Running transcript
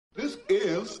This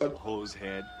is a hose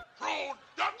head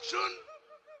production.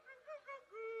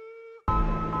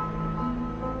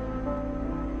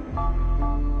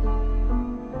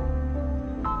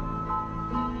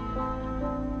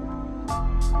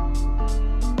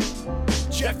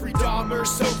 Jeffrey Dahmer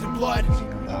soaked in blood.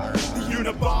 The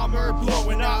Unabomber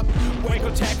blowing up.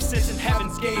 Waco, Texas, and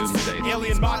Heaven's Gates.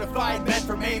 Alien modified men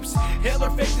from apes.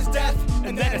 Hitler faked his death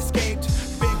and then escaped.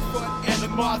 Bigfoot and the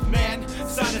Mothman.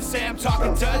 Son of Sam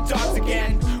talking to dogs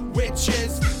again.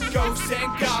 Witches, ghosts,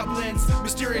 and goblins.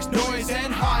 Mysterious noise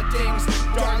and hauntings.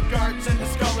 Dark arts and the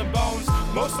skull and bones.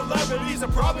 Most celebrities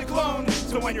are probably cloned.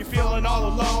 So when you're feeling all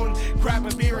alone, grab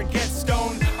a beer and get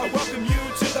stoned. I welcome you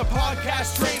to the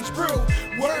podcast Strange Brew.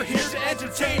 We're here to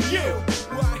entertain you.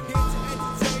 We're here to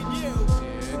entertain you.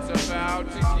 It's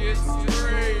about to get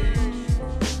strange.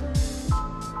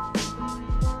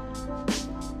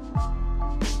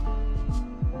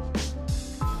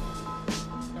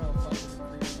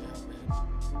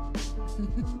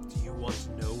 Do you want to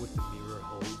know what the mirror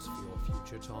holds for your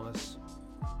future, Thomas?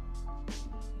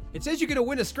 It says you're going to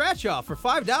win a scratch-off for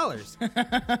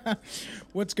 $5.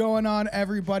 What's going on,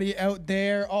 everybody out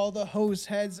there? All the host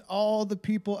heads, all the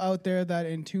people out there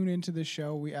that tune into the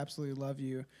show. We absolutely love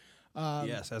you.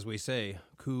 Yes, as we say,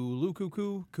 coo, coo,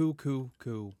 coo, coo, coo,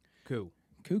 coo, coo.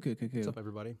 Coo, coo, coo, coo. What's up,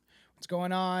 everybody? What's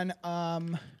going on?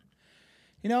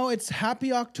 It's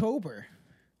Happy October.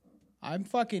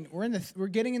 We're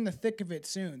getting in the thick of it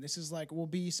soon. This is will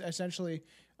be essentially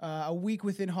a week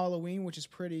within Halloween, which is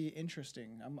pretty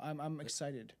interesting. I'm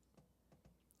excited.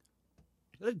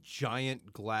 Is that a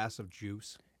giant glass of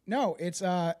juice? No, it's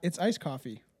iced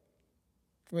coffee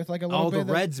with a little bit. Oh, of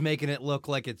the red's making it look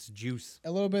like it's juice.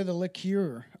 a little bit of the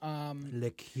liqueur.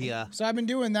 Liqueur. So I've been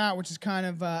doing that, which is kind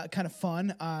of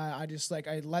fun. I just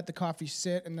I let the coffee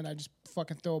sit, and then I just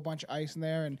fucking throw a bunch of ice in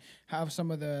there and have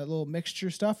some of the little mixture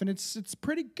stuff, and it's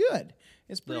pretty good.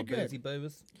 It's pretty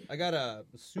good. I got a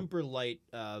super light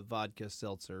vodka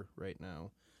seltzer right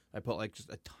now. I put just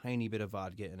a tiny bit of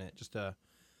vodka in it, just to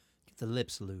get the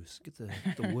lips loose, get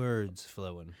the words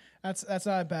flowing. That's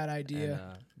not a bad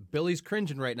idea. And, Billy's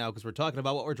cringing right now because we're talking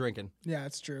about what we're drinking. Yeah,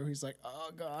 it's true. He's like,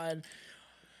 oh god.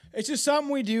 It's just something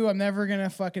we do. I'm never gonna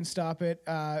fucking stop it.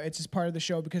 It's just part of the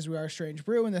show because we are Strange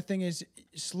Brew. And the thing is,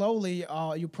 slowly,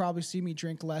 you'll probably see me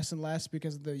drink less and less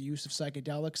because of the use of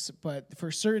psychedelics. But for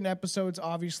certain episodes,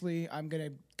 obviously, I'm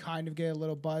gonna kind of get a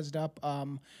little buzzed up.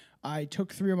 I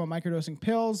took 3 of my microdosing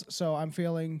pills, so I'm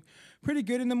feeling pretty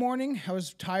good in the morning. I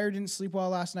was tired, didn't sleep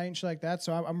well last night and shit like that,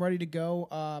 so I'm ready to go.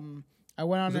 I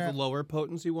went on Is it the lower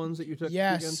potency ones that you took?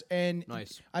 Yes, again? and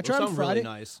nice. I Those tried on sound Friday. Really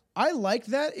nice. I like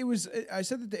that. I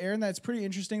said that to Aaron that it's pretty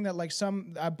interesting that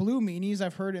some blue meanies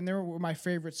I've heard, and they were my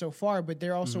favorite so far, but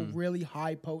they're also really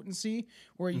high potency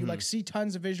where you see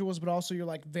tons of visuals, but also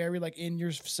you're very in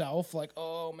yourself,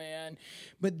 oh man.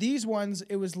 But these ones,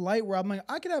 it was light where I'm like,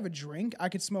 I could have a drink, I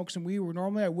could smoke some weed where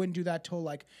normally I wouldn't do that till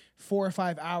 4 or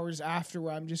 5 hours after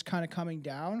where I'm just kind of coming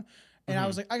down. And I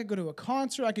was like, I could go to a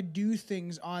concert. I could do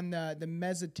things on the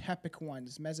mesotepic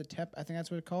ones. Mesotep, I think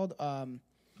that's what it's called.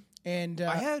 And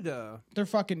I had they're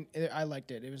fucking. I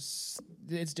liked it. It's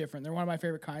different. They're one of my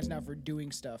favorite kinds now for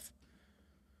doing stuff.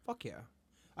 fuck yeah.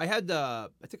 I had I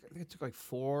think I took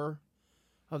 4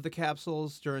 of the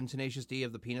capsules during Tenacious D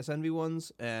of the Penis Envy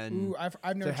ones, and Ooh, I've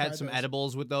never so I had tried some those.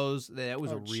 edibles with those. That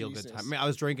was Oh, a real Jesus. good time. I mean, I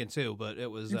was drinking too, but it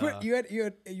was. You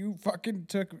fucking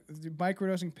took the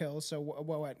microdosing pills. So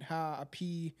what? A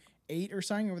P8 or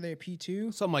something? Or were they a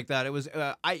P2? something like that. It was.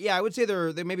 I would say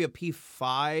they're maybe a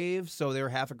P5, so they were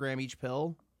half a gram each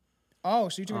pill. Oh,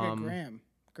 so you took a gram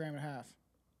and a half.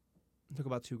 I took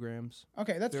about 2 grams.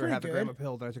 Okay, that's They were pretty half good. a gram a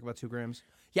pill, then I took about 2 grams.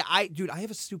 Yeah, I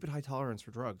have a stupid high tolerance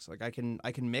for drugs. Like I can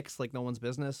mix like no one's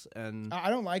business, and I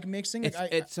don't like mixing.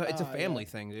 it's a family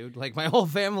thing, dude. Like my whole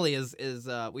family is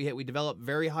we develop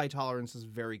very high tolerances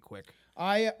very quick.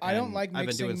 I don't like mixing.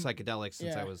 I've been doing psychedelics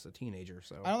since I was a teenager,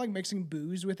 so I don't like mixing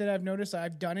booze with it. I've noticed.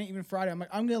 I've done it even Friday. I'm like,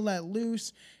 I'm gonna let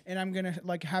loose, and I'm gonna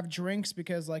have drinks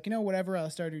because whatever. I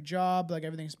started a job,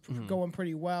 everything's going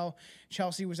pretty well.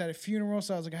 Chelsea was at a funeral,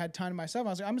 so I was like, I had time to myself. I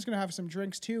was like, I'm just gonna have some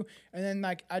drinks too, and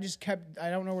then I just kept. I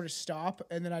don't know where to stop,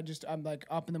 and then I'm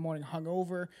up in the morning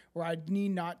hungover, where I need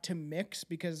not to mix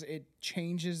because it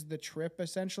changes the trip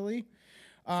essentially.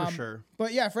 for sure.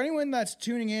 But yeah, for anyone that's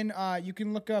tuning in, you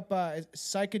can look up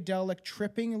Psychedelic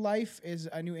Tripping Life is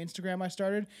a new Instagram I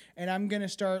started, and I'm gonna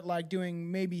start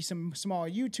doing maybe some small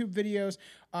YouTube videos.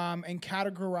 and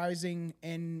categorizing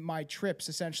in my trips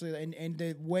essentially, and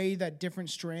the way that different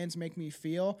strands make me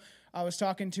feel. I was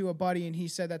talking to a buddy and he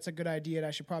said that's a good idea and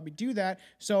I should probably do that.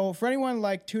 So for anyone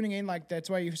like tuning in, like that's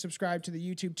why you subscribe to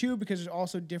the YouTube too, because there's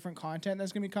also different content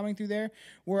that's going to be coming through there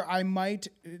where I might,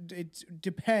 it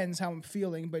depends how I'm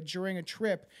feeling, but during a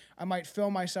trip, I might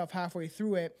film myself halfway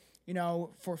through it, you know,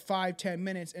 for 5-10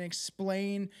 minutes and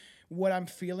explain what I'm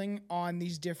feeling on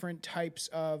these different types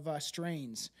of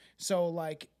strains. So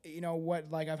like, you know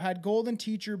what, like I've had Golden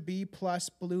Teacher, B+,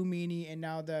 Blue Meanie, and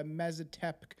now the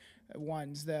Mezatep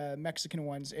ones, the Mexican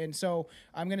ones. And so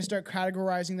I'm going to start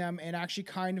categorizing them and actually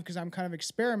kind of, because I'm kind of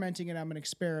experimenting and I'm an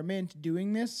experiment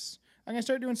doing this, I'm going to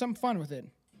start doing something fun with it.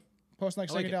 Posting like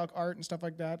psychedelic art and stuff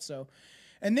like that. So,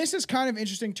 and this is kind of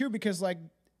interesting too, because like,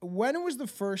 when was the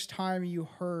first time you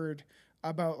heard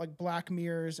about like black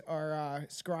mirrors or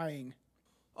scrying?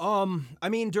 I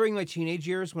mean, during my teenage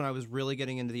years when I was really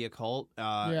getting into the occult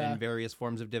and various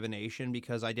forms of divination,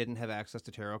 because I didn't have access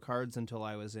to tarot cards until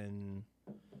I was in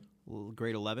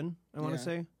grade 11, I want to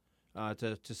say.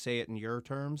 To say it in your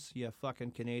terms, you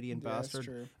fucking Canadian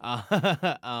bastard.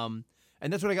 That's true.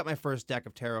 And that's when I got my first deck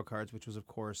of tarot cards, which was, of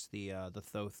course, the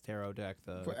Thoth tarot deck,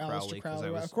 the Crowley. Crowley.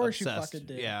 I was of course obsessed. You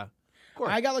fucking did. Yeah.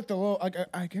 I got like the little, like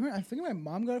I think my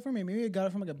mom got it for me. Maybe I got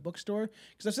it from like a bookstore.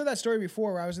 Because I've said that story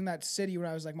before where I was in that city when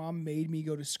I was like, Mom made me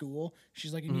go to school.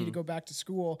 She's like, you need to go back to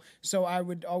school. So I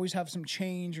would always have some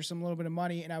change or some little bit of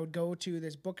money. And I would go to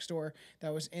this bookstore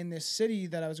that was in this city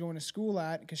that I was going to school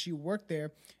at because she worked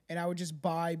there. And I would just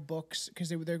buy books because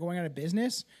they're going out of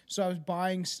business. So I was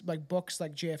buying like books,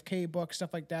 like JFK books,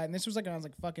 stuff like that. And this was like when I was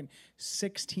like fucking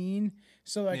 16.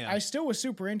 So like I still was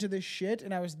super into this shit.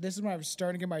 And this is when I was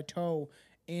starting to get my toe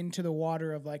into the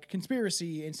water of like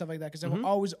conspiracy and stuff like that. Because I'm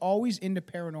always into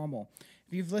paranormal.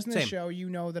 If you've listened to the show, you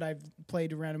know that I've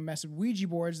played around a mess of Ouija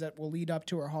boards that will lead up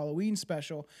to our Halloween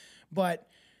special. But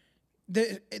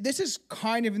this is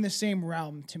kind of in the same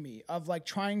realm to me of like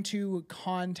trying to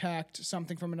contact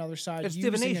something from another side. It's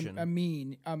using divination. a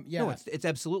mean. No, it's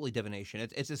absolutely divination.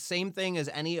 It's the same thing as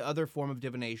any other form of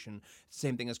divination. It's the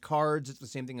same thing as cards. It's the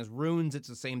same thing as runes. It's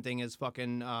the same thing as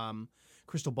fucking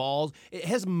crystal balls. It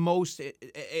has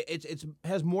it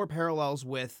has more parallels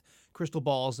with crystal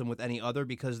balls than with any other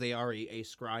because they are a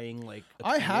scrying like.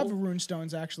 I have rune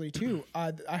stones actually too.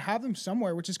 I have them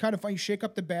somewhere, which is kind of fun. You shake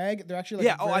up the bag; they're actually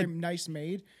like very nice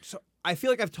made. So I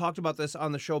feel like I've talked about this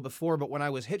on the show before, but when I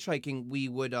was hitchhiking, we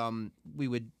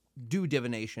would do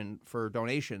divination for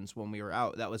donations when we were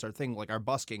out. That was our thing, like our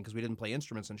busking, because we didn't play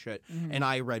instruments and shit. And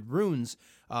I read runes,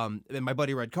 and my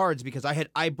buddy read cards because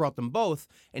I brought them both,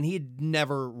 and he'd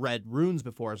never read runes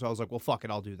before. So I was like, well, fuck it,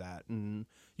 I'll do that, and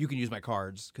you can use my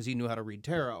cards because he knew how to read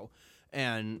tarot.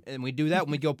 And we'd do that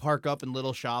when we'd go park up in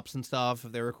little shops and stuff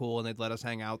if they were cool, and they'd let us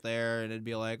hang out there, and it'd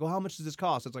be like, well, how much does this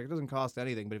cost? It's like, it doesn't cost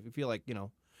anything, but if you feel like, you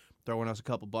know, throwing us a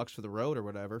couple bucks for the road or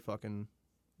whatever, fucking,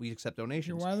 we accept donations.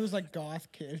 You're one of those like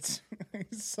goth kids.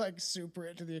 It's like super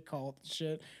into the occult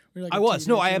shit. Like I was.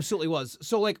 No, I absolutely was.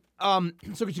 So like, so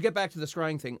to get back to the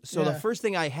scrying thing. So the first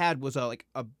thing I had was a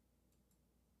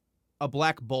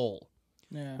black bowl.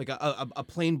 Yeah. Like a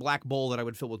plain black bowl that I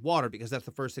would fill with water because that's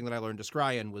the first thing that I learned to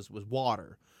scry in was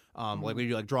water. Like we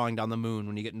do like drawing down the moon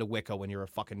when you get into Wicca when you're a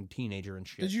fucking teenager and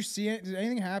shit. Did you see it? Did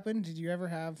anything happen? Did you ever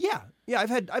have? Yeah. I've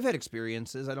had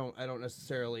experiences. I don't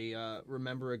necessarily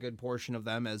remember a good portion of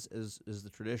them as the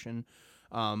tradition,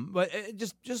 but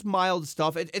just mild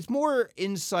stuff. It's more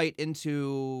insight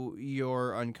into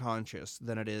your unconscious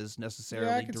than it is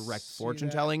necessarily direct fortune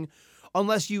telling,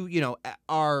 unless you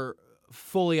are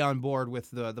fully on board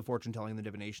with the fortune telling and the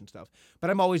divination stuff. But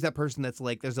I'm always that person that's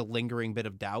like there's a lingering bit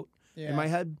of doubt in my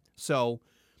head. So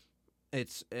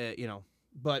it's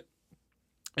but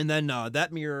and then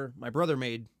that mirror my brother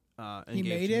made and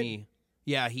gave to me.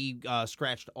 Yeah, he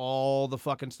scratched all the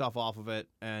fucking stuff off of it,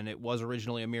 and it was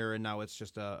originally a mirror, and now it's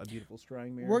just a beautiful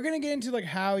scrying mirror. We're gonna get into like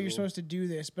how you're supposed to do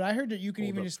this, but I heard that you can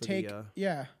even just take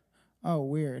Oh,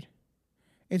 weird.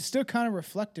 It's still kind of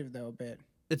reflective though a bit.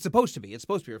 It's supposed to be. It's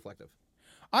supposed to be reflective.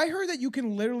 I heard that you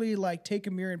can literally like take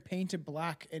a mirror and paint it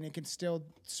black and it can still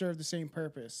serve the same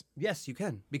purpose. Yes, you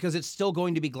can. Because it's still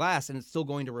going to be glass and it's still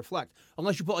going to reflect.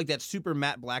 Unless you put like that super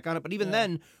matte black on it. But even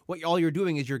then, all you're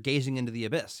doing is you're gazing into the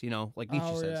abyss, like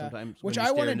Nietzsche said sometimes. Which when you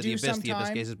I want to into do the abyss, the abyss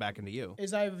sometime. gazes back into you.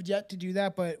 Is I've yet to do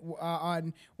that, but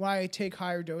when I take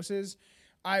higher doses,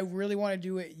 I really want to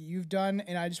do what you've done,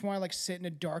 and I just want to like sit in a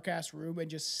dark ass room and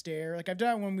just stare. Like I've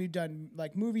done it when we've done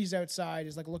like movies outside,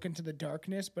 is like look into the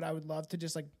darkness. But I would love to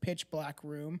just like pitch black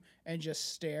room and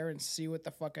just stare and see what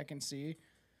the fuck I can see.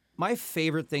 My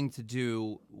favorite thing to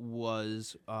do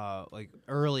was like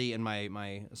early in my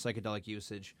psychedelic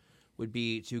usage would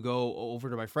be to go over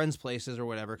to my friends' places or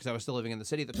whatever, because I was still living in the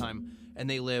city at the time, and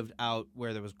they lived out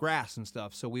where there was grass and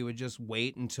stuff. So we would just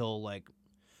wait until like,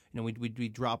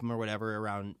 we'd drop them or whatever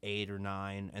around 8 or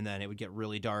 9, and then it would get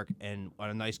really dark. And on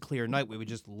a nice clear night, we would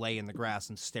just lay in the grass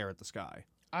and stare at the sky.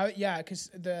 Because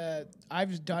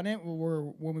I've done it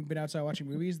when we've been outside watching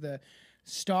movies. The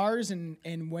stars and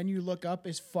when you look up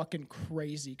is fucking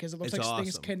crazy because it looks like awesome.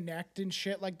 Things connect and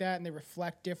shit like that, and they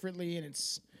reflect differently, and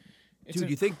it's Dude,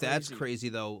 you think that's crazy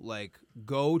though? Like,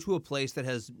 go to a place that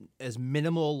has as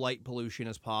minimal light pollution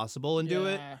as possible and do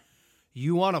it.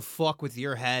 You want to fuck with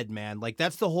your head, man. Like,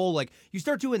 that's the whole, like, you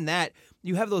start doing that,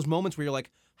 you have those moments where you're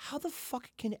like, how the fuck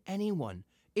can anyone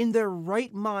in their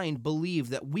right mind believe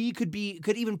that we could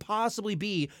even possibly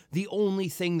be the only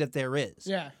thing that there is?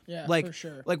 Yeah, like, for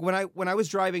sure. Like when I was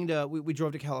driving we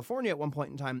drove to California at one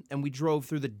point in time, and we drove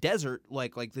through the desert,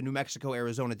 like the New Mexico,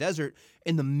 Arizona desert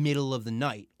in the middle of the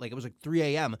night. Like, it was like 3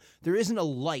 a.m. There isn't a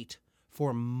light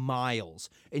for miles.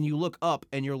 And you look up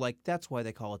and you're like, that's why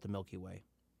they call it the Milky Way.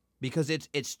 Because it's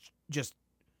just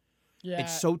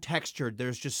it's so textured.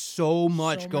 There's just so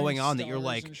much going on that you're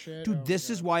like, dude, this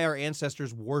is why our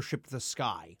ancestors worshipped the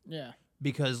sky. Yeah.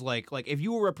 Because like if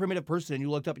you were a primitive person and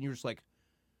you looked up and you were just like,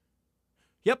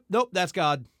 yep, nope, that's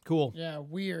God. Cool. Yeah,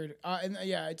 weird. And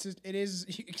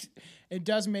it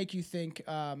does make you think.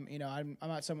 I'm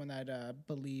not someone that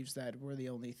believes that we're the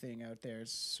only thing out there.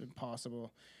 It's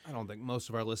impossible. I don't think most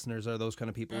of our listeners are those kind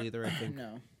of people either. I think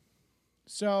no.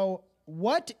 So,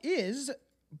 what is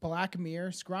Black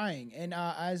Mirror scrying? And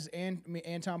as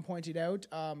Anton pointed out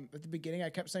at the beginning,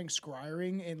 I kept saying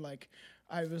scrying, and like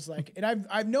I was like, and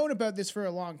I've known about this for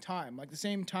a long time. Like the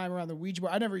same time around the Ouija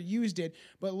board, I never used it,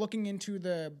 but looking into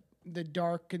the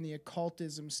dark and the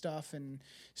occultism stuff and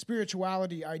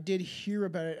spirituality, I did hear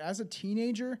about it as a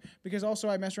teenager because also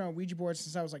I messed around with Ouija boards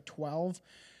since I was like 12.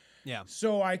 Yeah.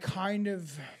 So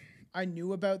I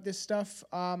knew about this stuff,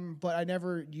 but I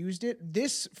never used it.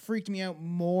 This freaked me out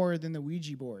more than the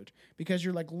Ouija board because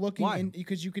you're like looking in,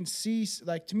 because you can see,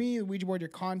 like, to me, the Ouija board, you're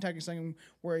contacting something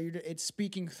where it's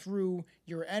speaking through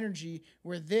your energy.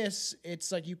 Where this,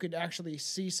 it's like you could actually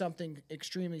see something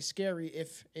extremely scary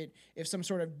if some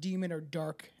sort of demon or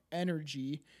dark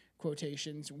energy,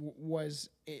 quotations, was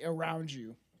around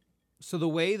you. So the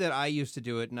way that I used to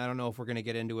do it, and I don't know if we're going to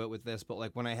get into it with this, but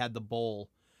like when I had the bowl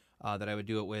that I would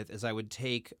do it with, is I would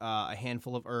take a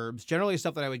handful of herbs, generally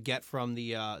stuff that I would get from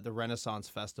the Renaissance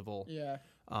Festival. Yeah.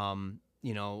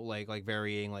 Like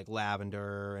varying like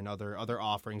lavender and other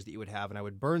offerings that you would have, and I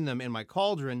would burn them in my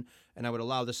cauldron, and I would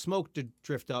allow the smoke to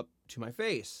drift up to my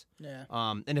face. Yeah.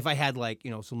 And if I had like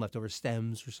some leftover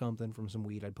stems or something from some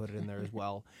weed, I'd put it in there as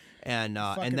well. And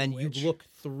then witch. you look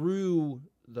through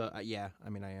the I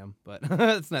mean I am, but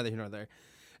it's neither here nor there.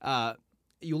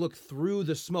 You look through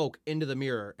the smoke into the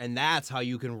mirror, and that's how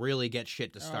you can really get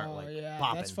shit to start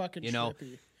popping. That's fucking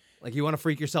trippy. Like, you want to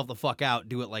freak yourself the fuck out,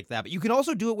 do it like that. But you can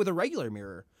also do it with a regular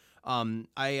mirror.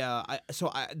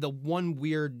 The one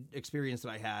weird experience that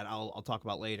I had, I'll talk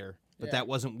about later. But that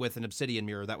wasn't with an obsidian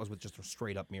mirror. That was with just a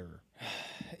straight up mirror.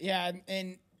 Yeah,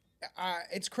 and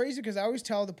it's crazy because I always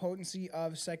tell the potency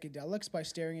of psychedelics by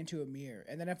staring into a mirror,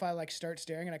 and then if I like start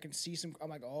staring and I can see some, I'm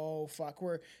like, oh fuck.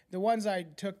 Where the ones I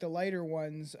took, the lighter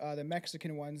ones, the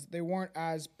Mexican ones, they weren't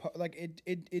as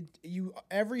you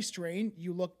every strain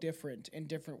you look different in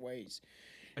different ways.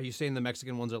 Are you saying the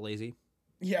Mexican ones are lazy?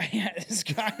 Yeah, it's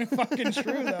kind of fucking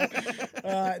true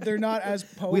though. They're not as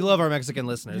potent. We love our Mexican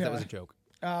listeners. Yeah. That was a joke.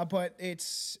 But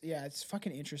it's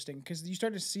fucking interesting because you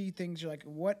start to see things. You're like,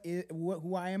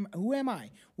 who am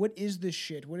I? What is this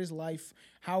shit? What is life?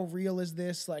 How real is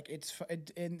this? Like,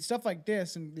 and stuff like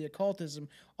this, and the occultism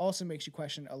also makes you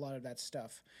question a lot of that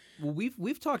stuff. Well,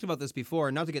 we've talked about this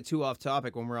before, not to get too off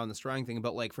topic when we're on the scrying thing,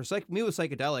 but like for me with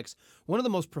psychedelics, one of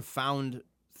the most profound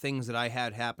things that I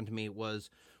had happen to me was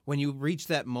when you reach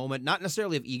that moment, not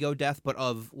necessarily of ego death, but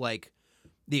of like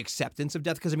the acceptance of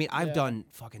death. Because I mean, I've done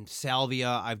fucking salvia,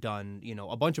 I've done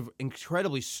a bunch of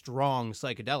incredibly strong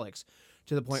psychedelics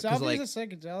to the point. Salvia is a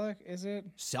psychedelic, is it?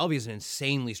 Salvia is an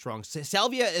insanely strong.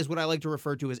 Salvia is what I like to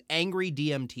refer to as angry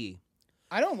DMT.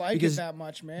 I don't like it that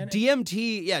much, man.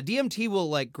 DMT will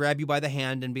like grab you by the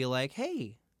hand and be like,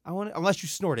 "Hey, I want," unless you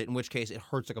snort it, in which case it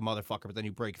hurts like a motherfucker, but then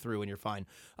you break through and you're fine.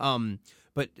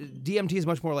 But DMT is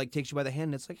much more like takes you by the hand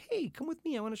and it's like, hey, come with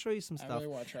me, I want to show you some stuff.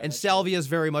 And salvia is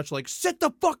very much like, sit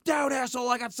the fuck down, asshole,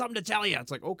 I got something to tell you.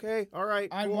 It's like, okay, all right,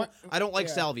 cool. I don't like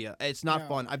salvia. It's not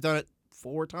fun. I've done it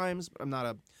 4 times, but I'm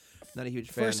not a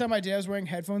huge fan. First time I did, I was wearing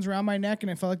headphones around my neck,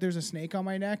 and I felt like there was a snake on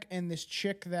my neck. And this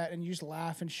chick and you just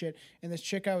laugh and shit. And this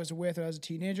chick I was with when I was a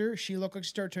teenager, she looked like she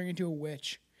started turning into a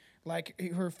witch. Like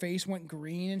her face went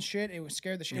green and shit. It was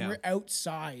scared the shit. Yeah. We were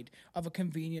outside of a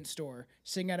convenience store,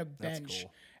 sitting at a bench.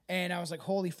 cool. And I was like,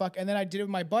 holy fuck. And then I did it with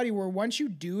my buddy where once you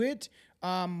do it,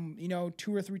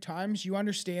 2 or 3 times, you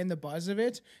understand the buzz of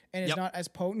it. And it's not as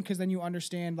potent because then you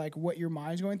understand like what your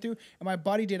mind's going through. And my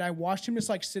buddy did. I watched him just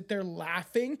like sit there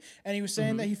laughing. And he was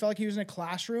saying that he felt like he was in a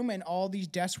classroom and all these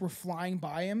desks were flying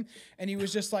by him. And he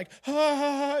was just like, ha, ha,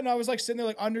 ha. And I was like sitting there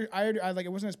like I like,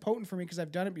 it wasn't as potent for me because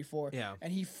I've done it before. Yeah.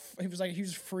 And he was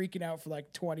freaking out for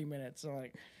like 20 minutes. So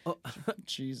like,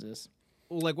 Jesus.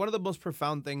 Like one of the most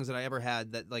profound things that I ever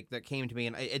had that came to me,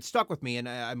 and it stuck with me, and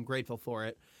I'm grateful for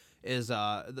it, is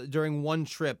during one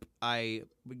trip I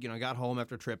got home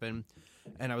after tripping,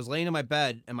 and I was laying in my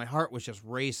bed and my heart was just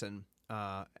racing,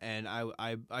 and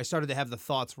I started to have the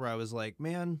thoughts where I was like,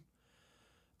 man,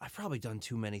 I've probably done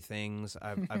too many things.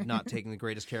 I've not taken the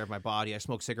greatest care of my body. I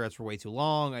smoked cigarettes for way too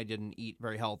long. I didn't eat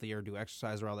very healthy or do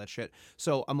exercise or all that shit.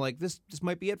 So I'm like, this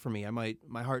might be it for me.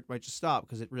 My heart might just stop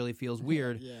because it really feels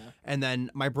weird. Yeah. And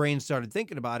then my brain started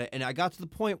thinking about it, and I got to the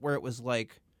point where it was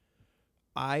like,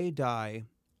 I die,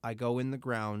 I go in the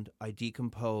ground, I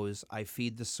decompose, I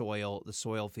feed the soil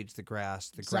feeds the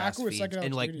grass Exactly what grass feeds, psychedelics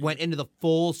and like do to you. went into the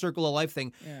full circle of life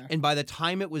thing. Yeah. And by the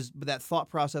time that thought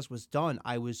process was done,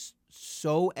 I was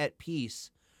so at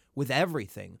peace with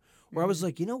everything. Where I was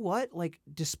like, you know what? Like,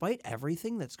 despite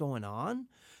everything that's going on,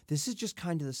 this is just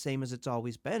kind of the same as it's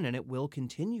always been, and it will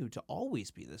continue to always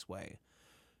be this way.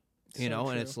 You know,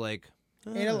 and true. it's like.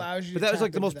 It allows you But to that was tap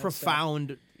like the into most that stuff.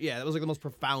 profound. Yeah, that was like the most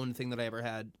profound thing that I ever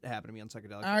had happen to me on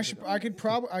psychedelics. I could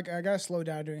probably, I gotta slow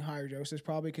down doing higher doses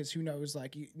probably because who knows,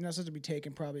 like, you're not supposed to be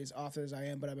taken probably as often as I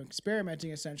am, but I'm experimenting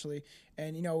essentially.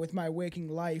 And, with my waking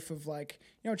life of like,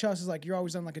 Chelsea's like, you're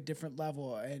always on like a different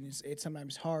level and it's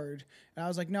sometimes hard. And I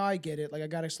was like, no, I get it. Like, I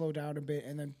gotta slow down a bit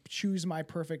and then choose my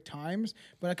perfect times.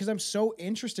 But because I'm so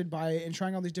interested by it and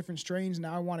trying all these different strains,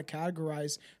 now I want to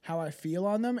categorize how I feel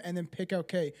on them and then pick,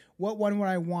 okay, what one would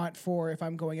I want for if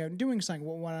I'm going out and doing something?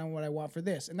 What one would I want for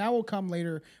this? And that will come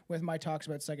later with my talks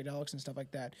about psychedelics and stuff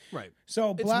like that. Right.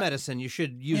 So It's medicine. You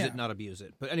should use Yeah. it, not abuse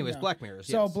it. But anyways, Yeah. Black Mirrors.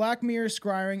 So yes. Black Mirror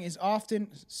scrying is often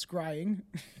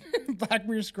Black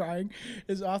Mirror scrying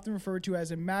is often referred to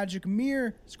as a magic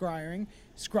mirror scrying,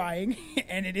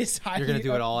 and it is highly. You're gonna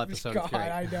do it all episode. God, It's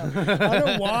great. I know. I don't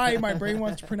know why my brain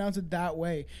wants to pronounce it that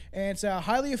way. And it's a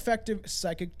highly effective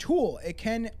psychic tool. It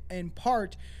can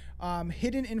impart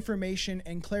hidden information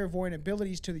and clairvoyant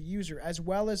abilities to the user, as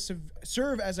well as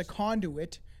serve as a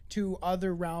conduit to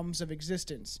other realms of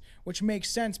existence, which makes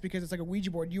sense because it's like a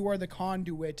Ouija board. You are the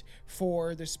conduit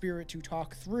for the spirit to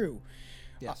talk through.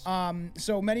 Yes.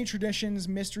 So many traditional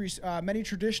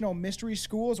mystery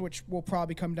schools, which will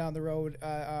probably come down the road,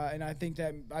 and I think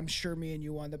that I'm sure me and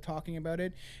you will end up talking about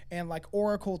it. And like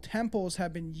oracle temples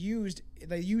have been used;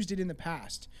 they used it in the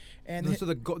past. And So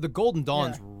the Golden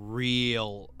Dawn's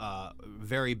real,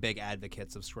 very big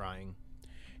advocates of scrying.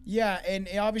 yeah, and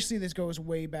obviously this goes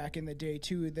way back in the day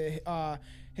too. The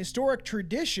historic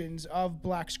traditions of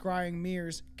black scrying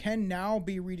mirrors can now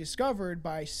be rediscovered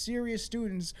by serious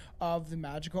students of the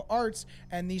magical arts,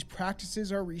 and these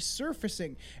practices are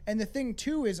resurfacing. And the thing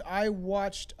too is, I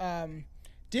watched,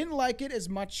 didn't like it as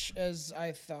much as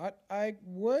I thought I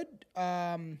would.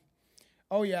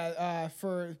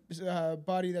 For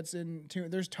body that's in tune,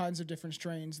 there's tons of different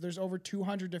strains. There's over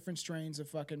 200 different strains of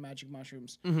fucking magic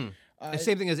mushrooms.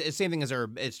 Same thing as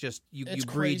herb. It's just you breed,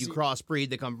 crazy. you crossbreed.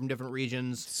 They come from different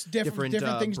regions, It's different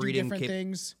things do breeding different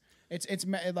things. It's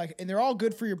like, and they're all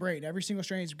good for your brain. Every single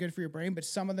strain is good for your brain, but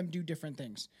some of them do different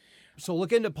things. So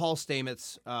look into Paul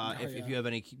Stamets if yeah. you have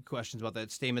any questions about that.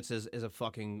 Stamets is a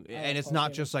fucking, and it's Paul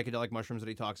not Stamets. just psychedelic mushrooms that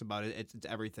he talks about. It's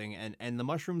everything, and the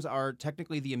mushrooms are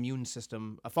technically the immune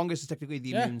system. A fungus is technically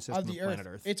the immune system of planet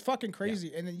Earth. It's fucking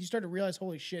crazy. And then you start to realize,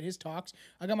 holy shit, his talks,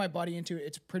 I got my buddy into it.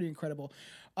 It's pretty incredible.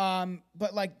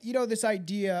 But like, this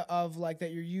idea of like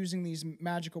that you're using these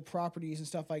magical properties and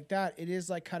stuff like that, it is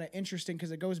like kind of interesting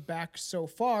because it goes back so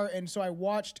far. And so I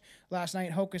watched last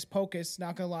night Hocus Pocus.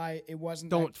 Not gonna lie, it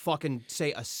wasn't. Don't fucking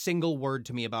say a single word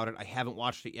to me about it. I haven't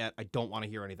watched it yet. I don't want to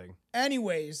hear anything.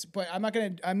 Anyways, but I'm not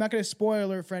gonna spoil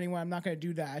alert for anyone. I'm not gonna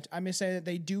do that. I'm gonna say that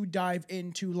they do dive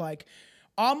into like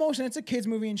almost, and it's a kids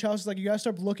movie, and Chelsea's like, you gotta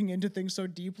start looking into things so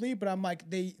deeply. But I'm like,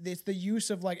 it's the use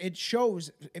of like, it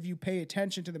shows if you pay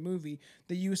attention to the movie,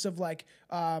 the use of like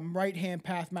right hand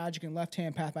path magic and left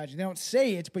hand path magic. They don't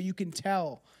say it, but you can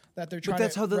tell that they're trying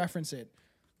to reference it.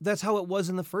 That's how it was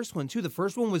in the first one, too. The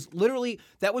first one was literally,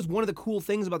 that was one of the cool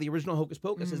things about the original Hocus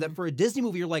Pocus, is that for a Disney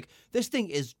movie, you're like, this thing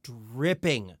is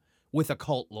dripping with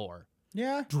occult lore.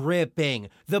 Yeah. Dripping.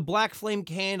 The Black Flame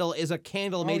candle is a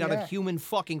candle made out yeah. of human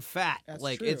fucking fat. That's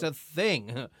like, true. it's a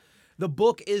thing. the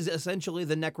book is essentially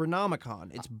the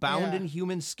Necronomicon. It's bound Yeah. in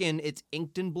human skin. It's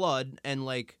inked in blood, and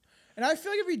like. And I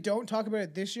feel like if we don't talk about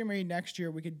it this year, maybe next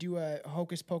year, we could do a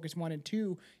Hocus Pocus 1 and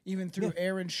 2, even through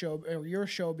Aaron's show or your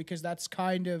show, because that's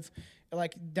kind of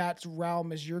like that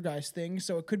realm is your guys' thing.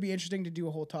 So it could be interesting to do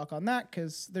a whole talk on that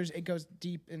because it goes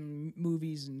deep in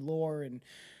movies and lore. And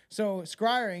so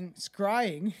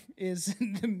scrying is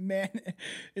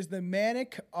the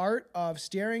manic art of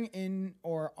staring in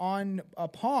or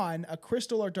upon a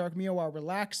crystal or dark mirror while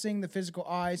relaxing the physical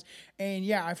eyes. And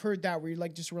yeah, I've heard that where you're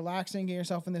like just relaxing, getting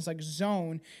yourself in this like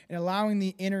zone and allowing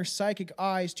the inner psychic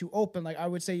eyes to open. Like I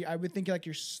would think like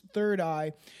your third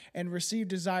eye and receive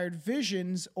desired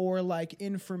visions or like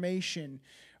information,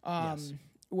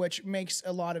 which makes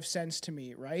a lot of sense to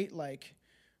me, right? Like.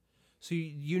 So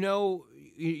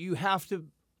you have to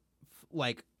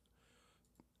like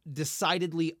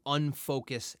decidedly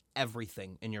unfocus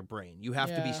everything in your brain. You have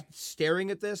to be staring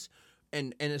at this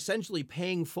and essentially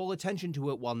paying full attention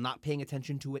to it while not paying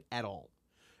attention to it at all.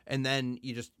 And then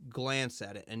you just glance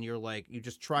at it and you're like, you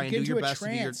just try and do your best to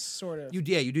do your sort of. You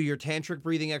do your tantric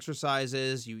breathing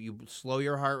exercises, you slow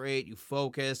your heart rate, you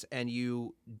focus, and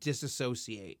you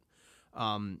disassociate.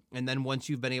 And then once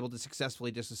you've been able to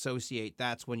successfully disassociate,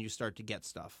 that's when you start to get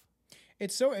stuff.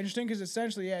 It's so interesting because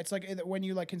essentially, it's like when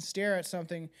you like can stare at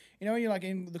something, when you're like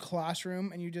in the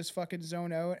classroom and you just fucking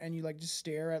zone out and you like just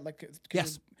stare at like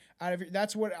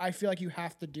that's what I feel like you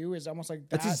have to do is almost like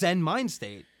that. That's a Zen mind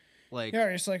state. Like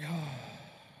it's like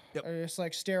or just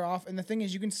like stare off. And the thing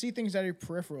is, you can see things out of your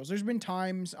peripherals. There's been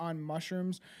times on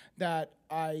mushrooms that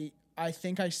I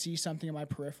think I see something in my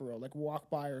peripheral, like walk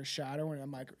by or a shadow, and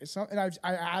I'm like, it's something. And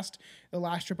I asked the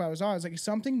last trip I was on, I was like, is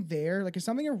something there? Like, is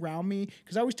something around me?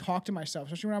 Because I always talk to myself,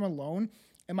 especially when I'm alone.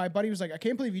 And my buddy was like, I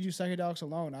can't believe you do psychedelics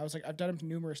alone. I was like, I've done them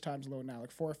numerous times alone now,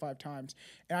 like 4 or 5 times.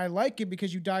 And I like it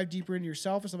because you dive deeper into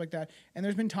yourself and stuff like that. And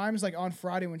there's been times like on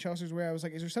Friday when Chelsea was away, I was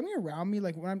like, is there something around me?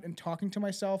 Like when I'm talking to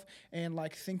myself and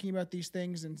like thinking about these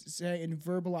things and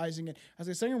verbalizing it. I was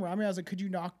like, something around me. I was like, could you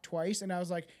knock twice? And I was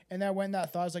like, and then when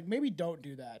that thought, I was like, maybe don't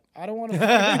do that. I don't want to, you know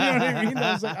what I mean?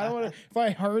 I was like, I don't want to, if I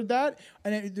heard that,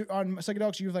 and on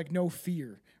psychedelics, you have like no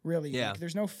fear. Really, yeah. Like,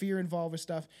 there's no fear involved with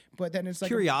stuff, but then it's like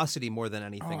curiosity more than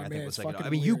anything. I think it's with psychedelics. fucking I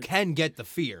mean, you weird. can get the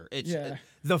fear.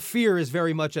 The fear is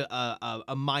very much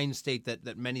a mind state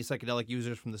that many psychedelic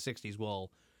users from the '60s will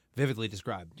vividly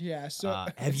describe. Yeah. So,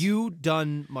 have you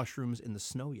done mushrooms in the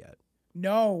snow yet?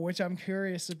 No, which I'm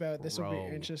curious about. This will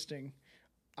be interesting.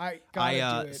 I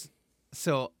gotta do it.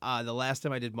 So the last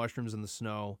time I did mushrooms in the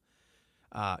snow.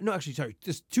 No, actually, sorry.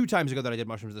 Just 2 times ago that I did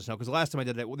mushrooms in the snow, because the last time I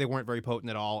did it, they weren't very potent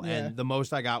at all. Yeah. And the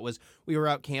most I got was we were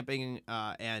out camping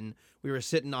and we were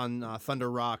sitting on Thunder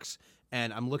Rocks,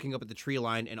 and I'm looking up at the tree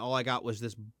line, and all I got was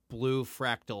this blue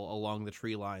fractal along the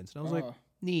tree lines. And I was like,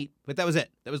 neat. But that was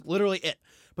it. That was literally it.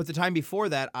 But the time before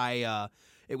that,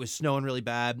 it was snowing really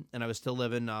bad, and I was still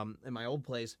living in my old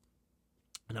place.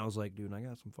 And I was like, dude, I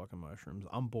got some fucking mushrooms.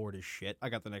 I'm bored as shit. I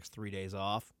got the next 3 days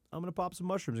off. I'm going to pop some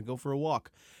mushrooms and go for a walk.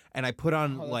 And I put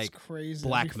on crazy.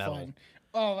 black metal. Fun.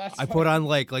 Oh, that's I put on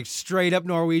like straight up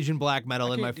Norwegian black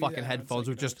metal in my fucking headphones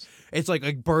with just, it's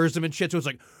like burst them and shit. So it's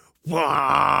like,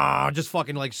 wah, just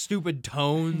fucking like stupid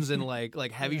tones and like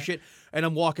heavy shit. And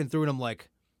I'm walking through and I'm like,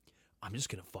 I'm just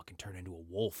going to fucking turn into a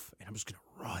wolf and I'm just going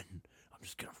to run. I'm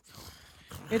just going to...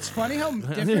 It's funny how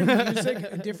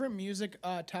different music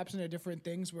taps into different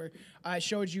things. Where I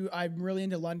showed you, I'm really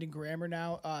into London Grammar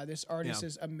now. This artist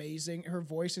is amazing. Her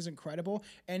voice is incredible,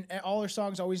 and all her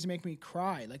songs always make me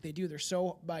cry. Like they do. They're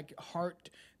so like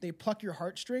they pluck your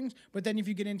heartstrings. But then if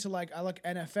you get into like, I like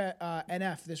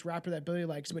NF, this rapper that Billy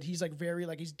likes, but he's like very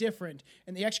like he's different.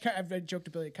 And the actually I've joked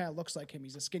to Billy, it kind of looks like him.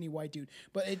 He's a skinny white dude.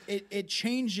 But it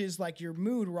changes like your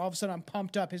mood. Where all of a sudden I'm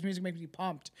pumped up. His music makes me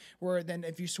pumped. Where then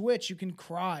if you switch, you can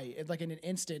cry like in an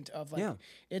instant of like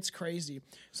it's crazy.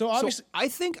 So obviously, I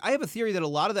think I have a theory that a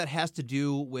lot of that has to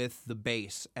do with the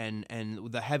bass and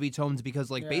the heavy tones,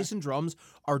 because like bass and drums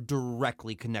are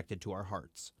directly connected to our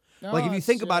hearts. Like if you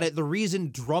think about it, the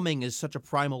reason drumming is such a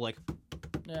primal like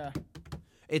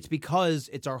it's because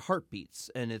it's our heartbeats,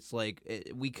 and it's like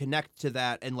we connect to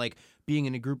that, and like being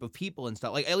in a group of people and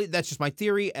stuff. Like at least that's just my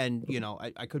theory, and you know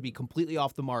I could be completely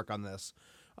off the mark on this,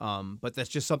 but that's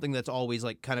just something that's always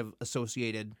like kind of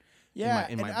associated Yeah,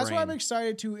 in my and that's brain. why I'm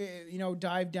excited to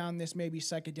dive down this maybe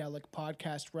psychedelic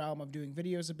podcast realm of doing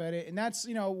videos about it. And that's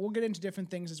we'll get into different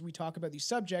things as we talk about these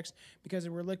subjects, because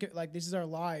we're looking like this is our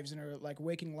lives and our like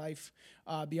waking life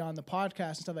beyond the podcast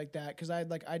and stuff like that. Because I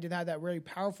did have that really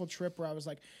powerful trip where I was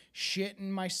like shitting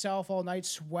myself all night,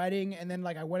 sweating, and then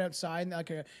like I went outside and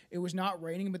like it was not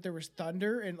raining, but there was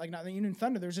thunder, and like not even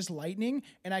thunder, there was just lightning,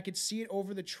 and I could see it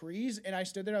over the trees, and I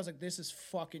stood there, I was like, this is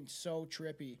fucking so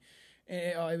trippy.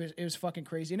 It was fucking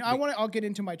crazy. And I'll get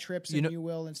into my trips and you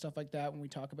will and stuff like that when we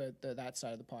talk about that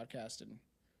side of the podcast. And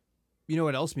you know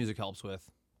what else music helps with?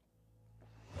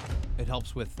 It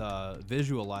helps with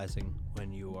visualizing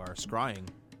when you are scrying.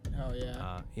 Oh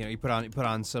yeah. You put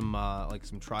on some like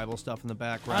some tribal stuff in the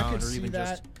background, or even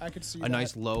just a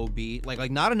nice low beat, like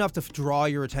not enough to draw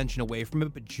your attention away from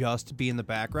it, but just to be in the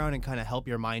background and kind of help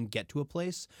your mind get to a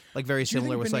place. Like very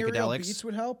similar with psychedelics. Beats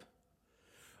would help.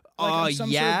 Like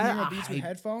some sort of binaural beats with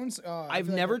headphones. I've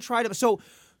never tried it. So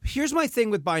here's my thing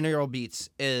with binaural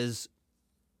beats is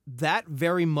that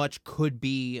very much could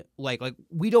be like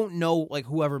we don't know like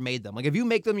whoever made them. Like if you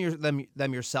make them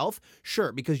yourself,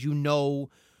 sure, because you know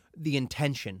the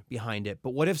intention behind it. But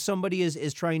what if somebody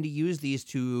is trying to use these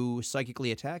to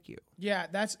psychically attack you? Yeah,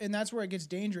 that's where it gets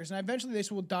dangerous. And eventually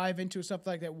this will dive into stuff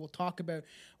like that we'll talk about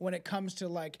when it comes to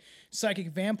like psychic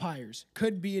vampires.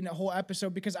 Could be in a whole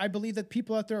episode, because I believe that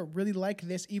people out there are really like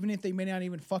this, even if they may not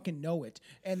even fucking know it.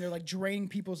 And they're like draining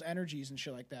people's energies and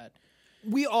shit like that.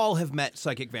 We all have met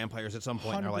psychic vampires at some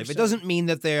point in our life. 100%. It doesn't mean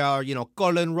that they are,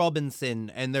 Colin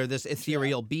Robinson and they're this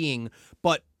ethereal being,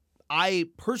 but I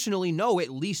personally know at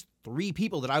least 3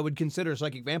 people that I would consider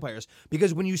psychic vampires,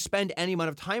 because when you spend any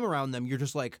amount of time around them, you're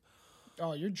just like,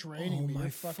 oh, you're draining me. Oh my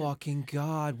You're fucking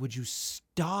God, would you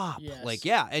stop? Yes. Like,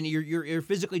 yeah, and you're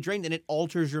physically drained, and it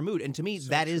alters your mood. And to me,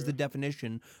 that is the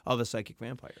definition of a psychic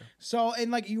vampire. So, and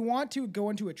like you want to go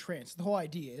into a trance. The whole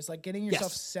idea is like getting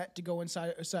yourself Yes. set to go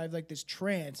inside like this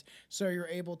trance, so you're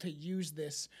able to use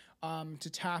this to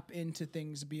tap into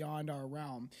things beyond our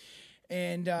realm.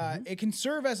 And it can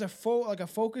serve as a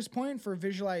focus point for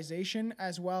visualization,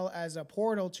 as well as a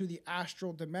portal to the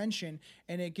astral dimension,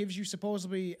 and it gives you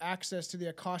supposedly access to the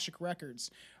Akashic records.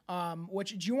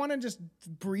 Which, do you want to just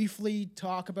briefly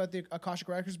talk about the Akashic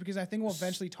records, because I think we'll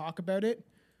eventually talk about it.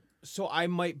 So I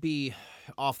might be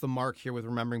off the mark here with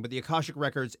remembering, but the Akashic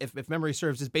records, if memory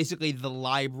serves, is basically the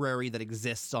library that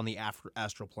exists on the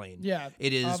astral plane. Yeah,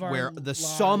 it is of our where the lives.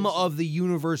 sum of the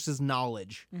universe's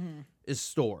knowledge is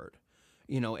stored.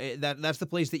 That's the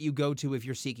place that you go to if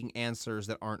you're seeking answers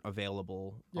that aren't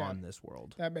available on this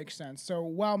world. That makes sense. So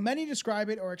while many describe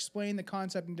it or explain the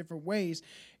concept in different ways,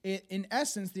 in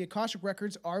essence, the Akashic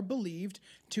records are believed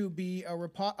to be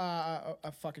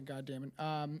a fucking goddamn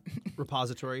it.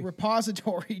 Repository.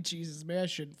 Repository, Jesus, man, I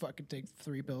shouldn't fucking take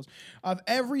 3 pills, of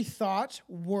every thought,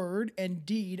 word, and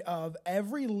deed of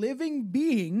every living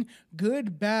being,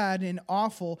 good, bad, and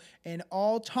awful, in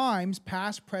all times,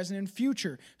 past, present, and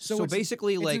future. So it's,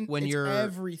 basically, like when it's you're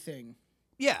everything.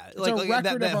 Yeah, It's a like record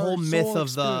that of our whole myth soul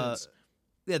of the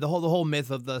experience. the whole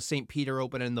myth of the St. Peter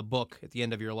opening the book at the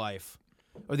end of your life.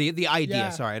 Or the idea, Yeah.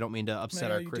 sorry, I don't mean to upset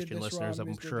No, our you did Christian this listeners, wrong,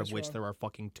 I'm you did sure of this which wrong. there are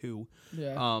fucking 2.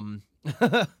 Yeah.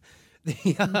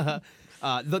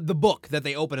 The book that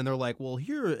they open and they're like, well,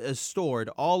 here is stored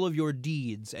all of your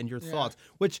deeds and your thoughts,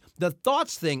 which the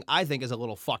thoughts thing I think is a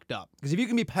little fucked up, because if you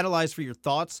can be penalized for your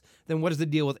thoughts, then what is the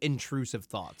deal with intrusive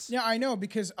thoughts? Yeah, I know,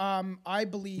 because I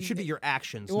believe It should be your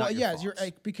actions, well, not your yes, thoughts. you're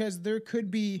like, because there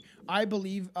could be, I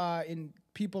believe, in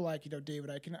people like David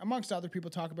Icke, amongst other people,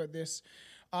 talk about this,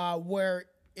 where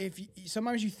if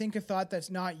sometimes you think a thought that's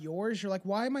not yours, you're like,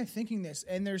 why am I thinking this?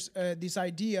 And there's this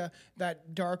idea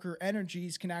that darker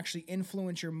energies can actually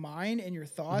influence your mind and your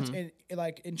thoughts,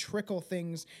 and trickle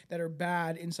things that are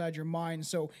bad inside your mind.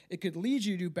 So it could lead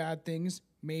you to do bad things.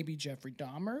 Maybe Jeffrey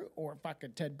Dahmer or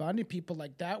fucking Ted Bundy, people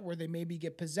like that, where they maybe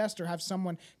get possessed or have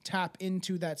someone tap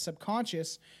into that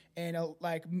subconscious and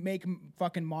make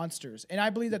fucking monsters. And I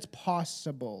believe that's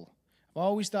possible. I've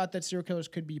always thought that serial killers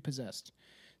could be possessed.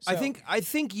 So, I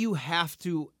think you have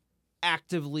to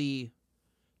actively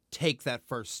take that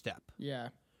first step. Yeah.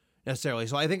 Necessarily.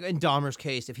 So I think in Dahmer's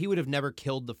case, if he would have never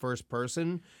killed the first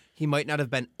person, he might not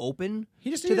have been open He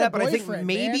just to needed that. a But I think boyfriend,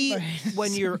 maybe man.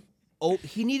 when you're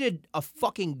he needed a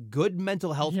fucking good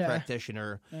mental health Yeah.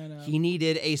 practitioner. I know. He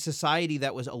needed a society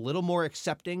that was a little more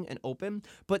accepting and open.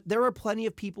 But there are plenty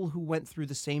of people who went through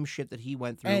the same shit that he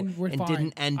went through And were fine.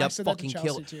 didn't end I up said that to fucking Chelsea,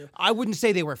 killed. too. I wouldn't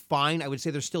say they were fine. I would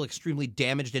say they're still extremely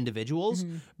damaged individuals,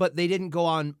 but they didn't go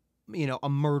on, a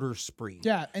murder spree.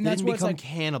 Yeah, and they that's didn't what's become like-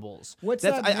 cannibals. What's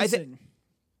That's, that I think missing?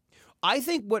 I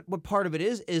think what part of it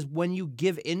is when you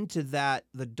give into that,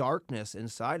 the darkness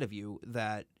inside of you,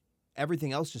 that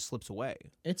everything else just slips away.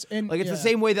 It's the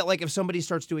same way that like if somebody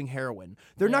starts doing heroin,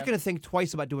 they're not going to think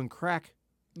twice about doing crack.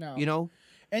 No. You know?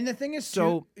 And the thing is,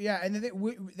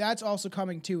 that's also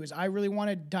coming too. Is I really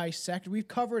want to dissect. We've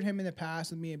covered him in the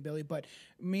past with me and Billy, but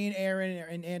me and Aaron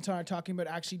and Anton are talking about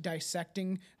actually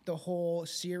dissecting the whole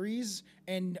series.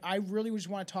 And I really just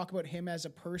want to talk about him as a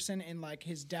person and like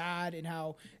his dad and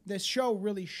how this show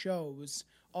really shows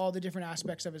all the different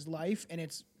aspects of his life. And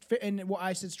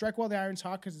I said strike while the iron's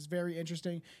hot because it's very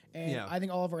interesting, and I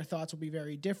think all of our thoughts will be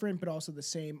very different, but also the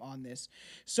same on this.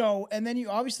 So, and then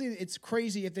it's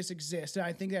crazy if this exists, and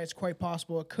I think that it's quite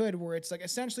possible it could, where it's like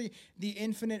essentially the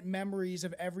infinite memories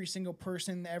of every single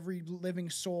person, every living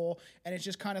soul, and it's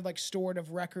just kind of like stored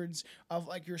of records of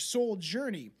like your soul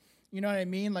journey. You know what I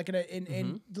mean? Like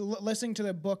listening to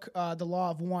the book, The Law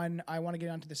of One, I want to get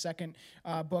onto the second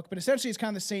book, but essentially it's kind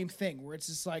of the same thing where it's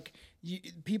just like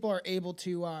people are able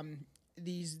to,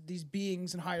 these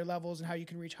beings and higher levels and how you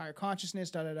can reach higher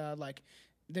consciousness, like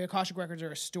the Akashic records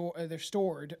are they're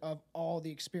stored of all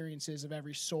the experiences of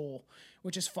every soul,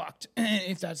 which is fucked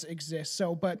if that exists.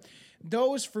 So, but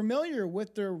those familiar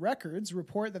with their records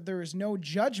report that there is no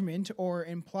judgment or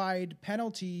implied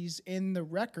penalties in the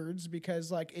records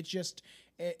because, like, it's just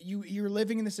you're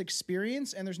living in this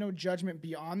experience and there's no judgment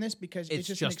beyond this because it's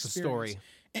just an experience. A story,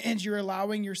 and you're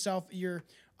allowing yourself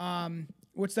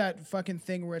what's that fucking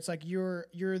thing where it's like you're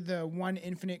the one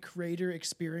infinite creator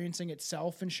experiencing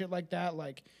itself and shit like that?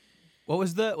 Like, what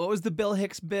was the Bill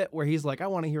Hicks bit where he's like, I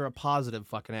want to hear a positive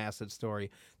fucking acid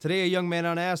story. Today, a young man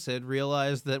on acid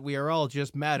realized that we are all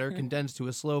just matter condensed to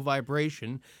a slow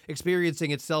vibration,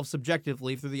 experiencing itself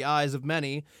subjectively through the eyes of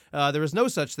many. There is no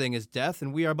such thing as death,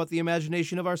 and we are but the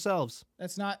imagination of ourselves.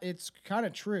 It's kind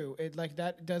of true.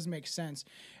 That does make sense.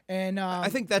 And I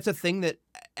think that's a thing that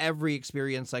every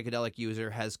experienced psychedelic user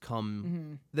has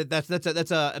come. Mm-hmm.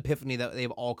 That's a epiphany that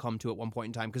they've all come to at one point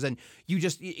in time. Because then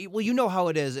you know how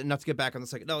it is, and not to get back on the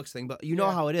psychedelics thing, but you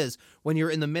know how it is when you're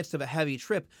in the midst of a heavy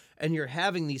trip and you're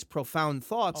having these profound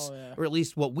thoughts, or at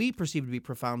least what we perceive to be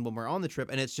profound when we're on the trip,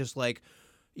 and it's just like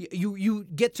you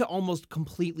get to almost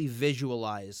completely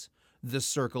visualize the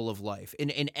circle of life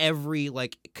in every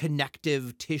like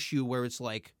connective tissue where it's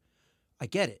like, I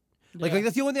get it. Like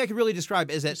that's the only thing I can really describe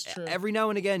is that every now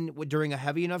and again during a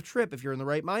heavy enough trip, if you're in the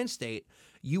right mind state,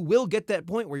 you will get that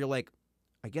point where you're like,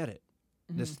 I get it.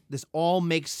 Mm-hmm. This all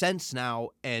makes sense now,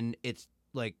 and it's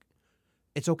like,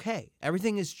 it's okay.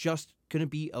 Everything is just gonna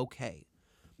be okay.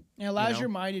 It allows your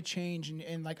mind to change,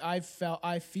 and like I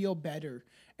feel better,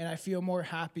 and I feel more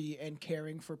happy and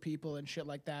caring for people and shit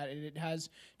like that, and it has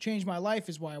changed my life.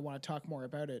 Is why I want to talk more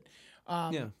about it.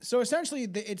 So essentially,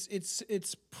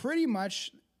 it's pretty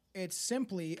much. It's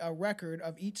simply a record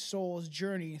of each soul's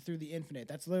journey through the infinite.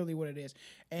 That's literally what it is.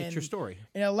 And it's your story.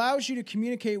 It allows you to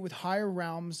communicate with higher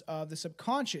realms of the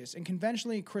subconscious. And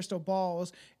conventionally, crystal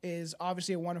balls is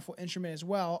obviously a wonderful instrument as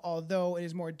well, although it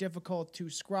is more difficult to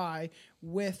scry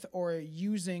with or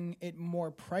using it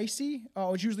more pricey.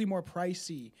 Oh, it's usually more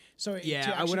pricey. So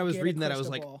when I was reading that,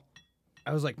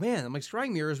 I was like, man,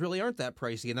 scrying mirrors really aren't that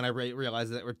pricey. And then I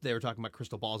realized that they were talking about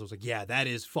crystal balls. I was like, yeah, that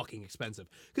is fucking expensive.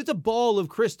 Because it's a ball of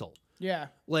crystal. Yeah.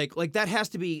 Like that has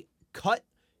to be cut.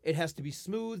 It has to be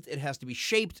smoothed. It has to be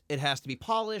shaped. It has to be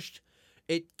polished.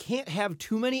 It can't have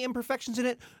too many imperfections in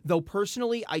it. Though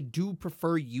personally, I do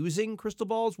prefer using crystal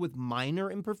balls with minor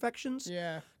imperfections.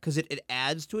 Yeah. Because it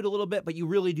adds to it a little bit. But you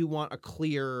really do want a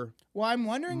clear I'm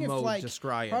wondering if like, to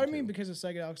scry part into. of me, because of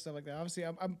psychedelic stuff like that, obviously,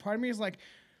 part of me is like,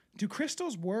 do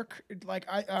crystals work? Like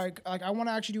I want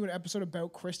to actually do an episode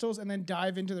about crystals and then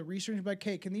dive into the research and be like,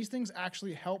 hey, can these things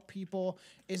actually help people?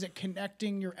 Is it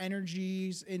connecting your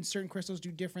energies? In certain crystals do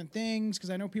different things? Because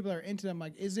I know people are into them.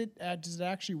 Like, does it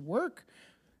actually work?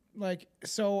 Like,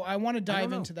 so I want to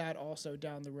dive into that also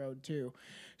down the road too.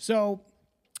 So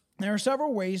there are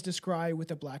several ways to scry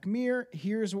with a black mirror.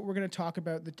 Here's what we're going to talk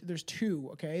about. There's two,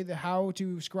 okay? The how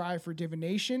to scry for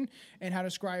divination and how to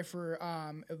scry for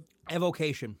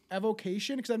evocation.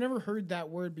 Evocation, because I've never heard that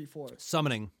word before.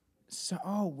 Summoning.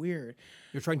 Weird.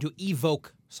 You're trying to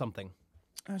evoke something.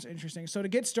 That's interesting. So to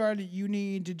get started, you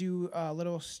need to do a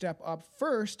little step up.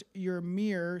 First, your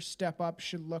mirror step up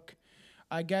should look,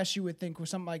 I guess you would think with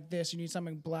something like this, you need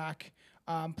something black.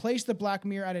 Place the black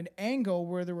mirror at an angle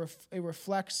where it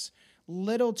reflects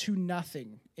little to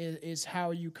nothing is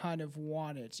how you kind of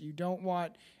want it. You don't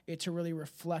want it to really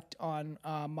reflect on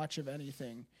much of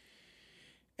anything.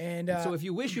 And so if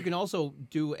you wish, you can also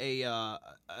do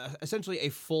essentially a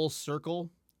full circle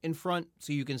in front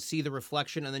so you can see the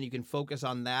reflection, and then you can focus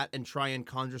on that and try and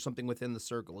conjure something within the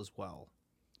circle as well.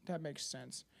 That makes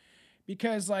sense.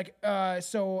 Because like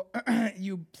so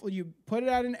you put it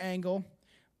at an angle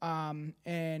and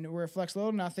it reflects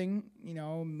little to nothing, you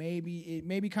know, maybe it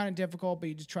may be kind of difficult, but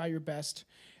you just try your best.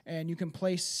 And you can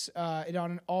place it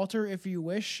on an altar if you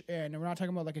wish. And we're not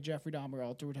talking about like a Jeffrey Dahmer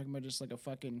altar. We're talking about just like a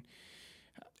fucking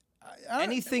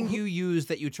anything you use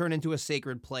that you turn into a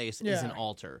sacred place is an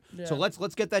altar. Yeah. So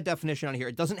let's get that definition on here.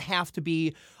 It doesn't have to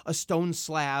be a stone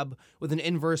slab with an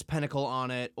inverse pentacle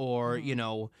on it, or you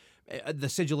know, the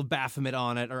sigil of Baphomet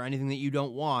on it, or anything that you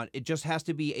don't want. It just has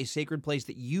to be a sacred place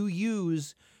that you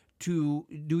use to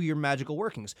do your magical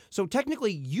workings. So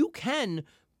technically, you can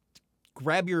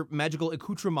grab your magical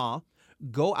accoutrement,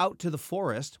 go out to the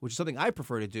forest, which is something I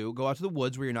prefer to do. Go out to the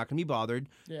woods where you're not going to be bothered.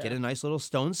 Yeah. Get a nice little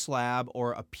stone slab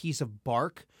or a piece of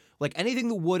bark, like anything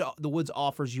the woods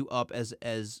offers you up as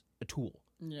a tool.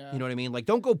 Yeah. You know what I mean? Like,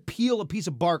 don't go peel a piece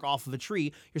of bark off of a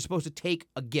tree. You're supposed to take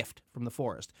a gift from the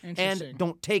forest. Interesting. And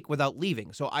don't take without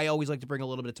leaving. So I always like to bring a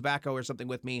little bit of tobacco or something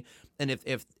with me. And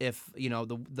if you know,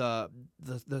 the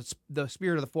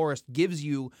spirit of the forest gives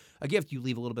you a gift, you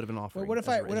leave a little bit of an offering. But what if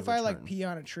as I a like return. pee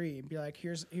on a tree and be like,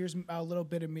 here's a little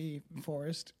bit of me,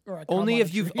 forest, or I Only come if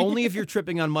on a you've tree. only if you're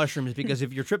tripping on mushrooms, because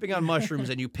if you're tripping on mushrooms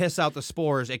and you piss out the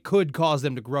spores, it could cause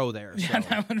them to grow there. So. Yeah,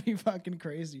 that would be fucking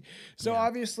crazy. So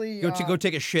obviously, Go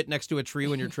take a shit next to a tree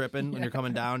when you're tripping, when you're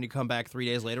coming down. You come back 3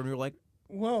 days later and you're like,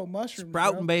 whoa, mushrooms,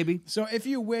 sprouting, bro. baby. So if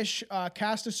you wish,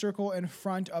 cast a circle in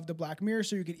front of the black mirror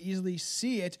so you can easily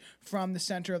see it from the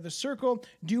center of the circle.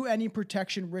 Do any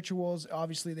protection rituals.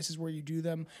 Obviously, this is where you do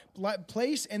them.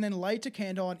 Place and then light a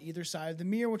candle on either side of the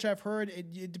mirror, which I've heard,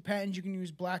 it depends. You can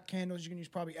use black candles. You can use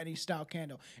probably any style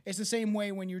candle. It's the same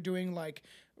way when you're doing like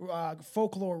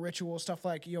folklore ritual stuff,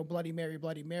 like, you know, Bloody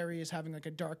Mary is having like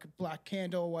a dark black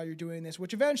candle while you're doing this,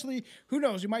 which eventually, who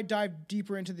knows, you might dive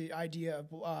deeper into the idea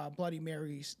of Bloody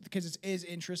Marys, because it is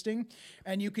interesting.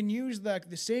 And you can use the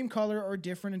same color or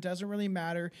different, it doesn't really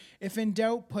matter. If in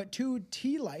doubt, put 2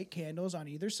 tea light candles on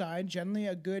either side. Generally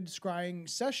a good scrying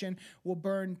session will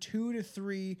burn 2 to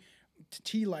 3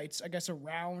 tea lights, I guess,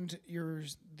 around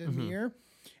the mirror.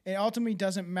 It ultimately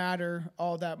doesn't matter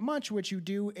all that much what you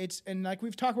do. And like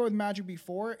we've talked about with magic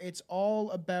before, it's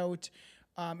all about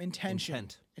intention.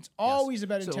 Intent. It's always Yes.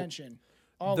 about So intention.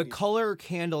 Always. The color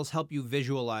candles help you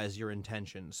visualize your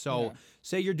intention. So Yeah.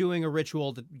 say you're doing a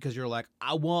ritual because you're like,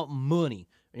 I want money,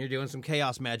 and you're doing some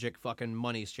chaos magic fucking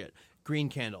money shit. Green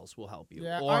candles will help you.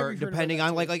 Yeah, I've or heard about depending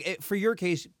that on too. for your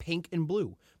case, pink and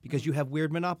blue, because you have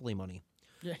weird Monopoly money.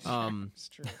 Yeah, it's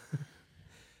true.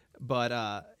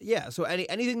 But yeah, so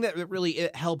anything that really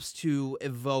it helps to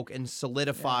evoke and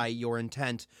solidify your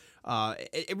intent.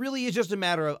 It really is just a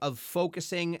matter of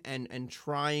focusing and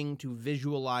trying to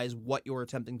visualize what you're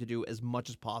attempting to do as much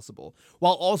as possible,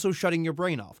 while also shutting your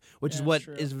brain off, which is Yeah, what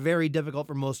true. is very difficult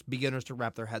for most beginners to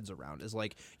wrap their heads around. Is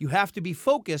like, you have to be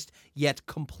focused yet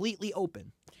completely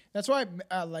open. That's why,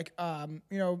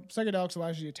 you know, psychedelics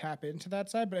allows you to tap into that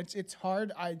side, but it's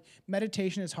hard.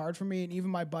 Meditation is hard for me, and even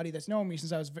my buddy that's known me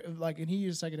since I was and he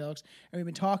used psychedelics, and we've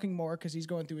been talking more because he's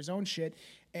going through his own shit,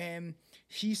 and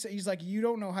he's like, you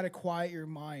don't know how to quiet your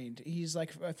mind. He's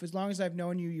like, as long as I've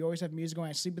known you, you always have music going.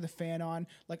 I sleep with the fan on.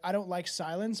 Like, I don't like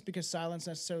silence, because silence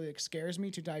necessarily scares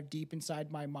me to dive deep inside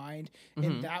my mind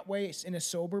in that way. It's in a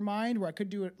sober mind, where I could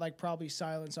do it like probably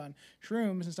silence on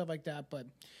shrooms and stuff like that, but.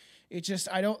 It just,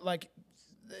 I don't like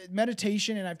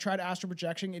meditation, and I've tried astral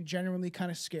projection. It genuinely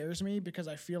kind of scares me, because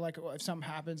I feel like if something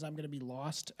happens, I'm going to be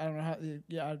lost. I don't know how,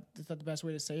 that's not the best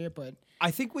way to say it, but.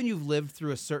 I think when you've lived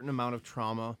through a certain amount of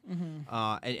trauma,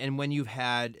 and when you've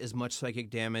had as much psychic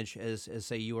damage as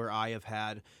say you or I have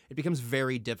had, it becomes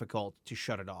very difficult to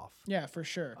shut it off. Yeah, for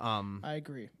sure. I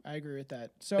agree with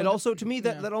that. So. And also, to me,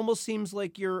 that almost seems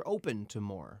like you're open to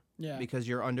more. Yeah. Because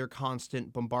you're under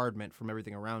constant bombardment from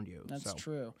everything around you. That's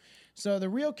true. So the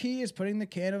real key is putting the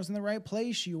candles in the right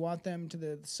place. You want them to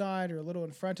the side or a little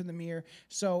in front of the mirror,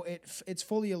 so it's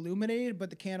fully illuminated,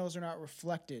 but the candles are not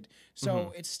reflected.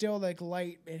 So it's still like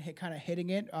light and kind of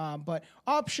hitting it. But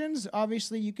options,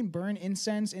 obviously, you can burn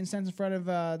incense in front of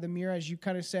the mirror, as you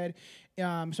kind of said.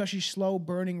 Especially slow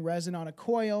burning resin on a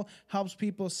coil helps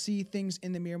people see things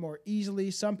in the mirror more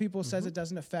easily. Some people says it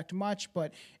doesn't affect much,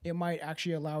 but it might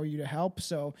actually allow you to help.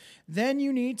 So then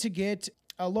you need to get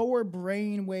a lower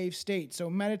brain wave state.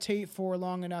 So meditate for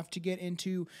long enough to get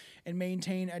into and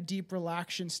maintain a deep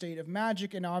relaxation state of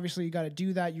magic. And obviously you got to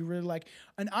do that. You really like,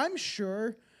 and I'm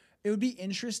sure it would be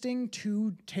interesting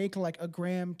to take like a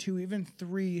gram, 2, even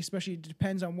 3, especially it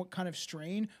depends on what kind of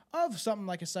strain of something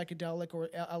like a psychedelic or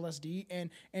LSD,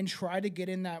 and try to get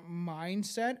in that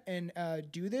mindset and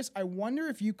do this. I wonder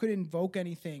if you could invoke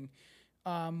anything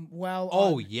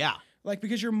Oh, yeah. Like,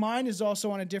 because your mind is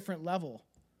also on a different level.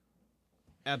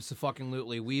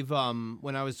 Absolutely. We've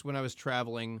when I was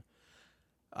traveling,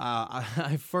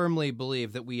 I firmly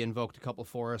believe that we invoked a couple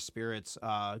forest spirits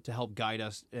to help guide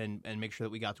us and make sure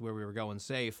that we got to where we were going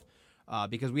safe.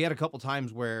 Because we had a couple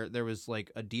times where there was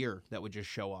like a deer that would just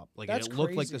show up. Like, That's it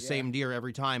looked like crazy, the same deer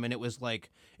every time, and it was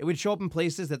like it would show up in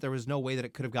places that there was no way that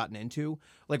it could have gotten into.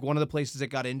 Like, one of the places it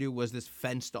got into was this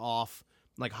fenced off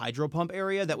like hydro pump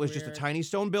area that was just a Weird. tiny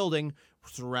stone building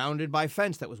surrounded by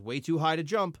fence that was way too high to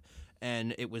jump,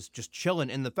 and it was just chilling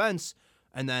in the fence.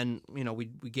 And then, you know, we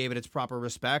gave it its proper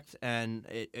respect, and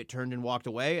it turned and walked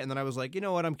away. And then I was like, you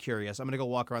know what? I'm curious. I'm going to go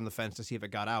walk around the fence to see if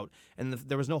it got out. And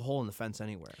there was no hole in the fence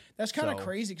anywhere. That's kind of So-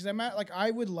 crazy because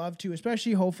I would love to,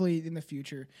 especially hopefully in the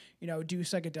future, you know, do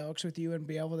psychedelics with you and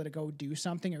be able to go do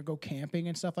something or go camping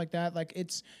and stuff like that. Like,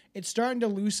 it's starting to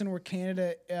loosen where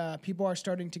Canada, people are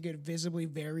starting to get visibly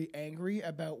very angry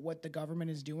about what the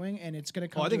government is doing, and it's going to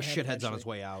come. Oh, I to think a head shithead's on its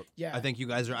eventually. way out. Yeah. I think you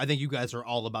guys are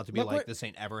all about to be Look like, what- this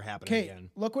ain't ever happening Okay, again.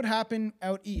 look what happened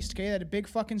out east. Okay, they had a big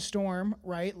fucking storm,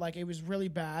 right? Like, it was really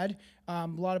bad. A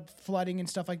lot of flooding and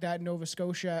stuff like that in Nova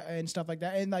Scotia and stuff like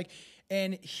that.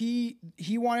 And he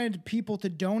wanted people to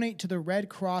donate to the Red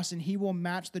Cross, and he will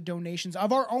match the donations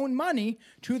of our own money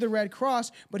to the Red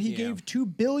Cross. But he gave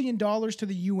 $2 billion to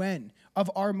the UN of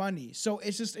our money. So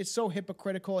it's so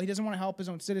hypocritical. He doesn't want to help his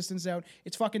own citizens out.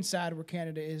 It's fucking sad where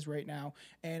Canada is right now.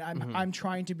 And I'm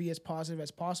trying to be as positive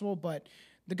as possible, but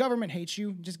the government hates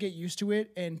you. Just get used to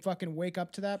it and fucking wake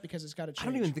up to that because it's got to change.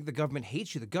 I don't even think the government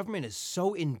hates you. The government is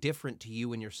so indifferent to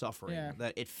you and your suffering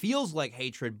that it feels like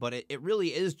hatred, but it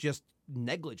really is just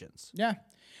negligence. Yeah.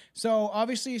 So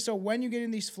obviously, when you get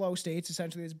in these flow states,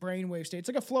 essentially these brainwave states,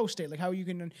 like a flow state, like how you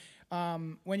can,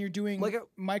 when you're doing Like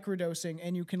microdosing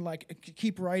and you can like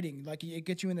keep writing, like it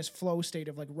gets you in this flow state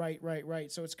of like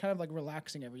write. So it's kind of like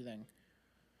relaxing everything.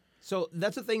 So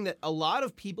that's the thing that a lot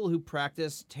of people who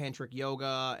practice tantric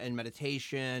yoga and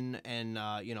meditation and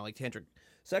like tantric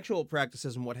sexual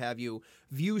practices and what have you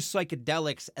view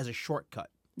psychedelics as a shortcut.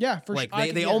 Yeah, for Like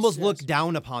sure. they almost look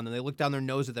down upon them. They look down their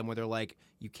nose at them where they're like,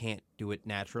 you can't do it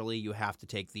naturally. You have to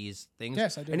take these things.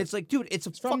 Yes, I do. And it's like, dude, it's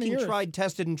a from the fucking earth. tried,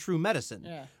 tested, and true medicine.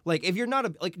 Yeah. Like, if you're not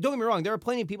don't get me wrong, there are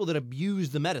plenty of people that abuse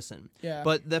the medicine. Yeah.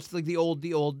 But that's like the old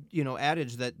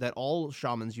adage that all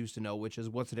shamans used to know, which is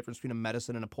what's the difference between a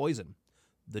medicine and a poison?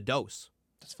 The dose.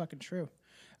 That's fucking true.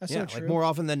 That's Yeah, so true. like more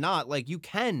often than not, like you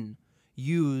can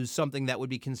use something that would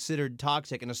be considered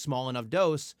toxic in a small enough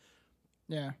dose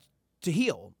Yeah. to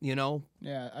heal, you know?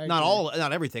 Yeah. I Not agree.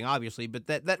 not everything, obviously, but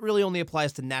that really only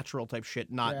applies to natural type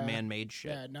shit, not Yeah. man-made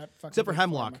shit. Yeah, not fucking. Except for big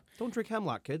hemlock. pharma. Don't drink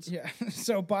hemlock, kids. Yeah.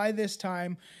 So by this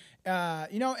time, and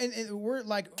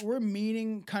we're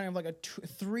meeting kind of like a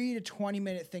 3 to 20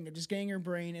 minute thing of just getting your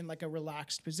brain in like a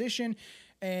relaxed position.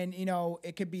 And,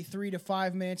 it could be 3 to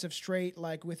 5 minutes of straight,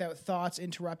 like without thoughts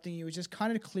interrupting you. It's just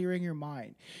kind of clearing your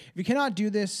mind. If you cannot do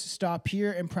this, stop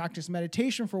here and practice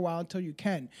meditation for a while until you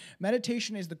can.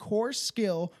 Meditation is the core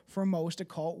skill for most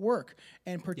occult work,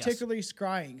 and particularly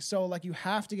scrying. So, like, you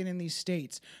have to get in these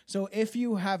states. So if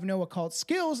you have no occult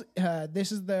skills,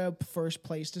 this is the first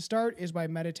place to start, is by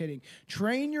meditating.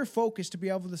 Train your focus to be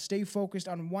able to stay focused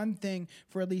on one thing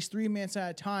for at least 3 minutes at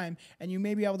a time, and you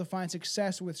may be able to find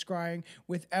success with scrying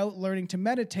without learning to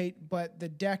meditate, but the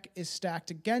deck is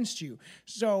stacked against you.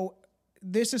 So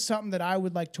this is something that I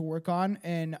would like to work on,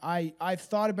 and I've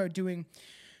thought about doing,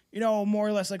 more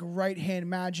or less like right hand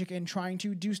magic and trying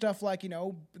to do stuff like,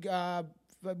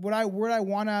 what I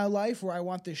want out of life, where I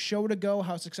want this show to go,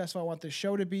 how successful I want this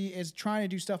show to be, is trying to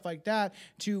do stuff like that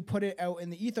to put it out in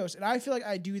the ethos. And I feel like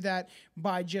I do that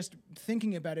by just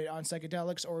thinking about it on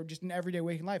psychedelics or just in everyday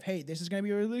waking life. Hey, this is going to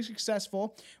be really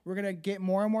successful. We're going to get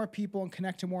more and more people and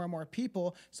connect to more and more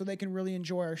people so they can really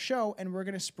enjoy our show. And we're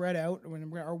going to spread out.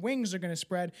 Our wings are going to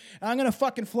spread. And I'm going to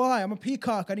fucking fly. I'm a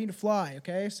peacock. I need to fly.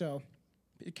 Okay. So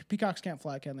peacocks can't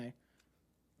fly, can they?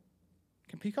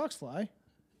 Can peacocks fly?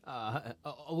 A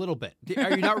little bit. Are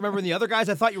you not remembering the other guys?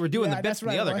 I thought you were doing the bits from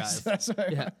the other guys. That's what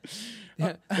I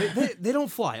Yeah. They don't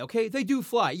fly, okay? They do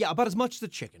fly. Yeah, about as much as a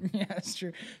chicken. Yeah, that's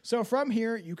true. So from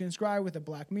here, you can scry with a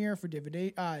black mirror for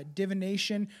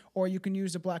divination, or you can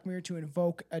use the black mirror to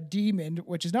invoke a demon,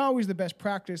 which is not always the best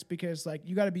practice because, like,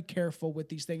 you got to be careful with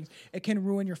these things. It can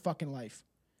ruin your fucking life.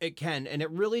 It can, and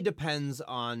it really depends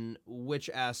on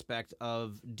which aspect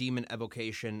of demon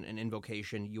evocation and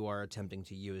invocation you are attempting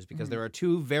to use, because there are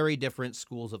two very different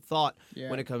schools of thought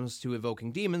when it comes to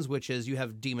evoking demons, which is you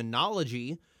have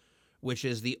demonology, which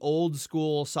is the old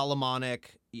school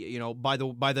Solomonic, by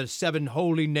the 7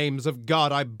 holy names of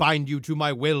God, I bind you to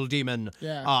my will, demon.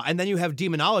 Yeah. And then you have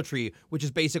demonolatry, which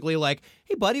is basically like,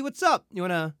 hey, buddy, what's up? You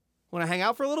want to Want to hang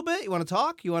out for a little bit? You want to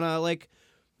talk? You want to like,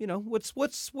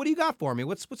 what do you got for me?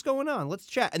 What's going on? Let's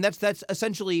chat. And that's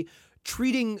essentially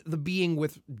treating the being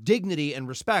with dignity and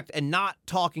respect and not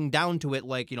talking down to it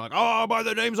like, oh, by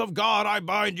the names of God, I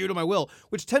bind you to my will,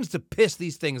 which tends to piss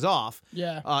these things off.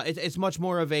 Yeah. It's much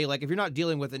more of a, like, if you're not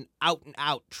dealing with an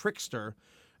out-and-out trickster,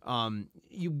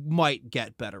 you might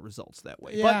get better results that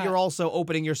way. Yeah. But you're also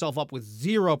opening yourself up with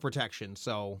zero protection,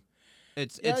 so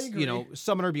it's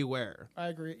summoner beware. I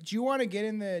agree. Do you want to get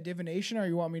in the divination, or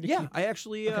you want me to? Yeah, keep... I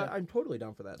actually, I'm totally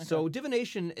down for that. Okay. So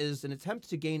divination is an attempt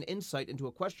to gain insight into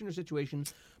a question or situation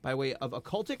by way of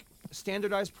occultic,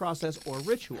 standardized process or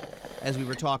ritual, as we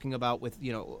were talking about with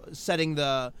setting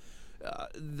the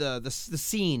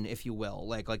scene, if you will,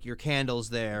 like your candles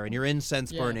there and your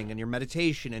incense burning and your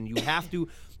meditation, and you have to.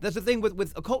 That's the thing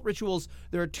with occult rituals.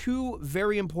 There are two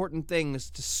very important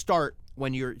things to start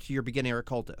when you're beginner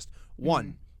occultist.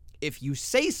 One, if you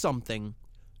say something,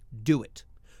 do it,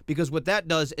 because what that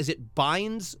does is it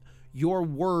binds your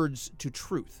words to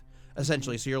truth,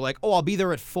 essentially. So you're like, oh, I'll be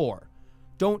there at 4.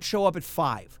 Don't show up at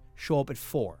 5. Show up at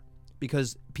 4,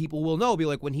 because people will know. Be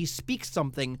like, when he speaks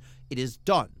something, it is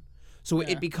done. So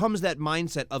it becomes that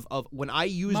mindset of when I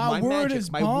use my word magic,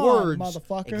 is my bond, words,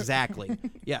 motherfucker. exactly.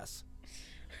 Yes.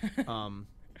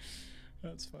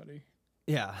 That's funny.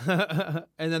 Yeah.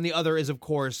 And then the other is, of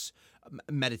course,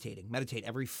 meditating. Meditate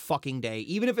every fucking day,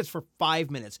 even if it's for 5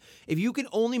 minutes. If you can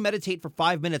only meditate for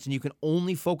 5 minutes and you can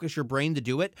only focus your brain to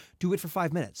do it for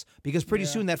 5 minutes. Because pretty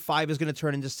soon that 5 is going to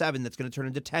turn into 7, that's going to turn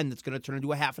into 10, that's going to turn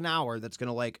into a half an hour, that's going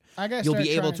to you'll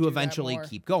be able to eventually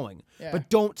keep going. Yeah. But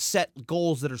don't set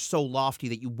goals that are so lofty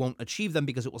that you won't achieve them,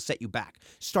 because it will set you back.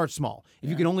 Start small. If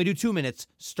you can only do 2 minutes,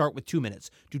 start with 2 minutes.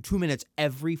 Do 2 minutes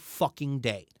every fucking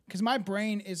day. Because my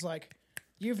brain is like,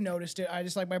 you've noticed it. I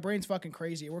just my brain's fucking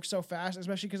crazy. It works so fast,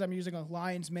 especially because I'm using a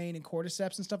lion's mane and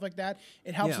cordyceps and stuff like that.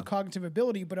 It helps with cognitive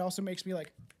ability, but it also makes me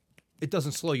like. It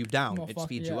doesn't slow you down. It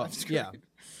speeds you up. Yeah.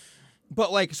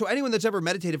 But so anyone that's ever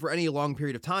meditated for any long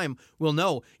period of time will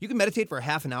know you can meditate for a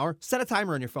half an hour, set a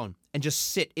timer on your phone, and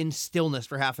just sit in stillness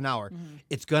for half an hour. Mm-hmm.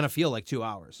 It's going to feel like 2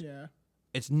 hours. Yeah.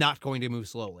 It's not going to move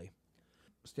slowly.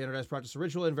 Standardized practice or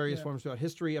ritual in various forms throughout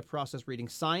history, a process reading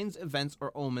signs, events,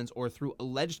 or omens, or through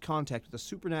alleged contact with a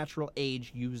supernatural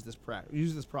age use this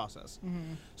process.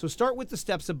 Mm-hmm. So start with the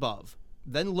steps above.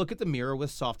 Then look at the mirror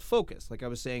with soft focus. Like I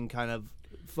was saying, kind of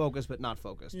focus but not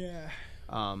focused. Yeah.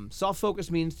 Soft focus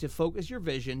means to focus your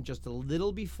vision just a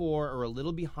little before or a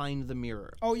little behind the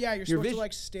mirror. Oh yeah, you're supposed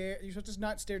to stare. You're supposed to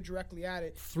not stare directly at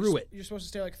it. You're supposed to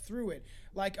stare through it.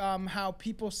 Like how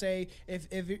people say,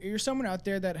 if you're someone out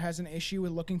there that has an issue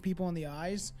with looking people in the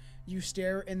eyes, you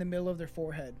stare in the middle of their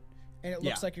forehead, and it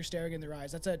looks like you're staring in their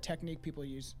eyes. That's a technique people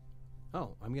use.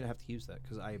 Oh, I'm gonna have to use that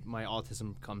because my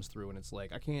autism comes through, and it's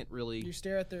like I can't really. You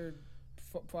stare at their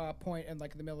point and the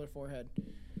middle of their forehead.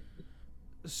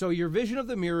 So your vision of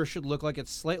the mirror should look like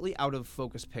it's slightly out of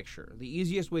focus picture. The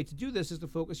easiest way to do this is to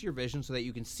focus your vision so that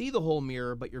you can see the whole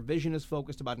mirror, but your vision is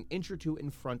focused about an inch or two in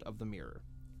front of the mirror.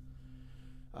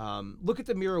 Look at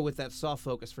the mirror with that soft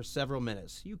focus for several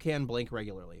minutes. You can blink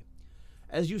regularly.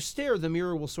 As you stare, the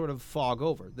mirror will sort of fog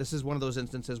over. This is one of those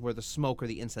instances where the smoke or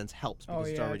the incense helps because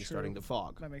it's already starting to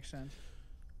fog. That makes sense.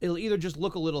 It'll either just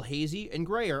look a little hazy and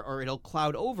grayer, or it'll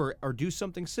cloud over or do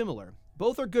something similar.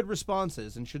 Both are good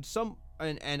responses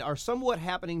and are somewhat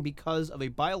happening because of a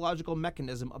biological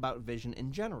mechanism about vision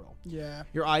in general. Yeah.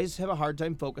 Your eyes have a hard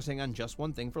time focusing on just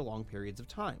one thing for long periods of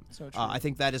time. So true. I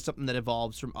think that is something that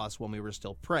evolves from us when we were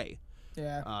still prey.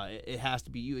 Yeah. It has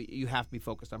to be you have to be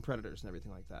focused on predators and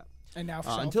everything like that. And now for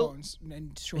cell phones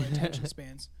and short attention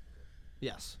spans.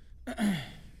 Yes.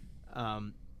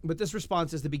 But this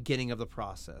response is the beginning of the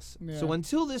process. Yeah. So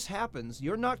until this happens,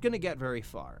 you're not going to get very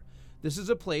far. This is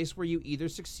a place where you either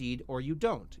succeed or you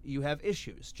don't. You have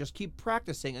issues. Just keep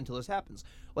practicing until this happens.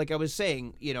 Like I was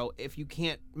saying, if you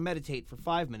can't meditate for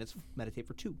 5 minutes, meditate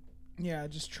for 2. Yeah,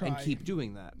 just try. And keep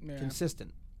doing that. Yeah.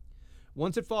 Consistent.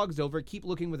 Once it fogs over, keep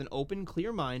looking with an open,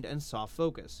 clear mind and soft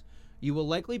focus. You will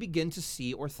likely begin to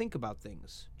see or think about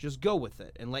things. Just go with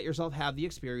it and let yourself have the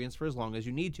experience for as long as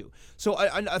you need to. So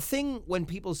a thing when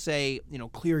people say,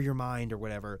 clear your mind or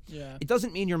whatever, it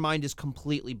doesn't mean your mind is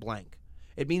completely blank.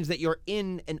 It means that you're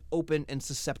in an open and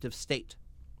susceptible state.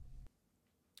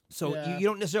 So you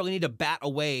don't necessarily need to bat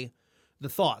away the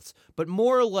thoughts, but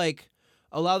more like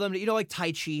allow them to, like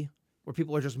Tai Chi, where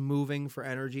people are just moving for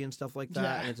energy and stuff like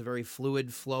that, and it's a very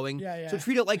fluid, flowing. So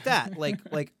treat it like that.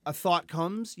 like a thought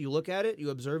comes, you look at it, you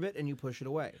observe it, and you push it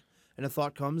away. And a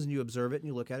thought comes, and you observe it, and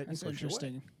you look at it, and you push it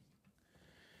away.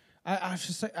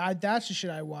 That's the shit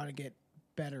I want to get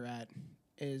better at.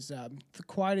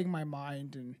 quieting my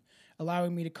mind and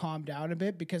allowing me to calm down a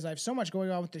bit, because I have so much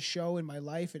going on with the show and my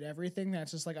life and everything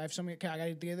that's just like I have so many. Okay, I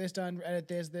gotta get this done, edit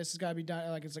this. This has got to be done.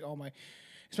 Like it's like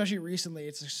especially recently,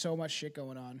 it's like so much shit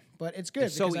going on. But it's good.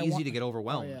 It's so easy to get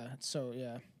overwhelmed. Oh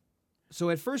yeah. So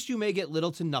at first you may get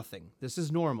little to nothing. This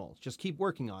is normal. Just keep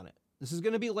working on it. This is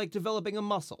going to be like developing a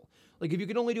muscle. Like if you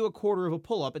can only do a quarter of a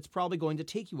pull-up, it's probably going to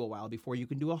take you a while before you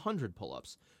can do 100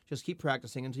 pull-ups. Just keep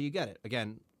practicing until you get it.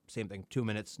 Again, same thing, 2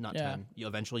 minutes, not 10.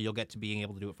 Eventually you'll get to being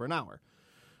able to do it for an hour.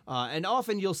 And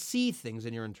often you'll see things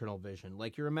in your internal vision,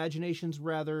 like your imaginations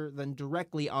rather than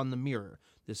directly on the mirror.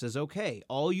 This is okay.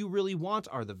 All you really want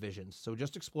are the visions, so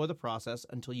just explore the process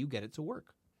until you get it to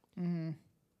work. Mm-hmm.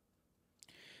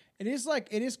 It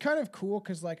is kind of cool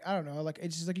because like I don't know, like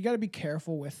it's just like you got to be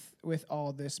careful with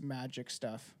all this magic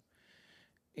stuff.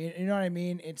 You know what I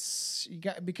mean? It's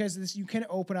you can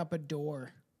open up a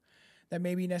door that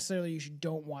maybe necessarily you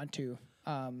don't want to.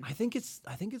 I think it's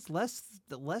less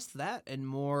that and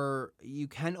more you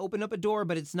can open up a door,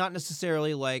 but it's not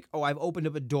necessarily like, oh, I've opened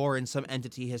up a door and some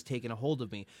entity has taken a hold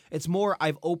of me. It's more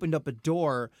I've opened up a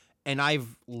door and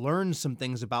I've learned some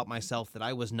things about myself that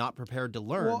I was not prepared to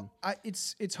learn. Well,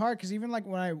 it's hard because even like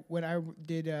when I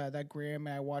did that Graham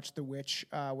and I watched The Witch,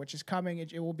 which is coming,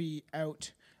 it will be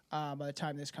out by the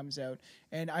time this comes out.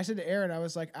 And I said to Aaron, I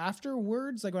was like,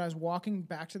 afterwards, like when I was walking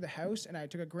back to the house and I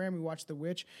took a Graham, we watched The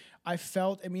Witch, I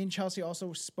felt, and me and Chelsea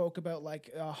also spoke about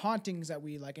like hauntings that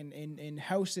we like in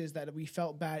houses that we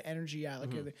felt bad energy at,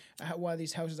 like one of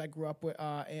these houses I grew up with,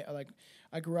 like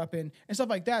I grew up in and stuff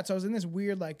like that. So I was in this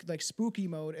weird like spooky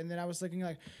mode, and then I was thinking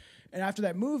like, and after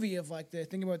that movie of like the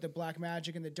thing about the black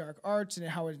magic and the dark arts and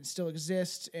how it still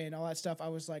exists and all that stuff, I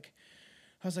was like,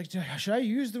 should I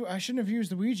shouldn't have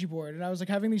used the Ouija board. And I was like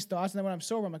having these thoughts, and then when I'm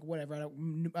sober, I'm like, whatever,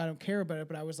 I don't care about it.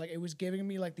 But I was like, it was giving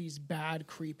me like these bad,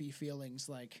 creepy feelings.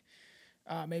 Like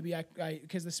maybe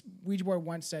because this Ouija board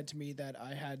once said to me that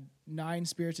I had 9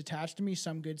 spirits attached to me,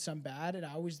 some good, some bad. And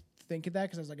I always think of that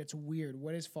because I was like, it's weird.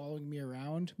 What is following me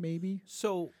around, maybe?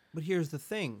 So, but here's the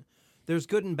thing. There's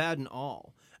good and bad in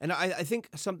all. And I think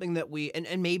something that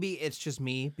and maybe it's just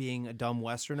me being a dumb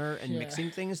Westerner and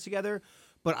mixing things together,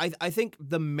 but I think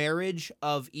the marriage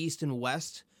of East and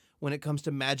West when it comes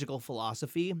to magical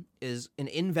philosophy is an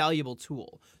invaluable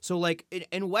tool. So like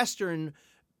in Western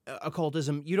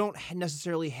occultism, you don't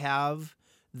necessarily have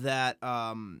that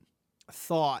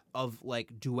thought of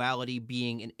like duality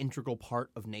being an integral part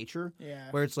of nature,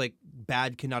 where it's like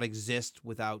bad cannot exist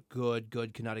without good,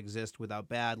 good cannot exist without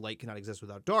bad, light cannot exist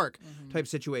without dark type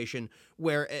situation,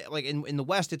 where like in the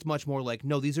West it's much more like,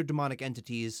 no, these are demonic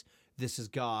entities, this is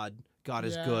God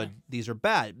is good, these are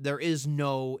bad. There is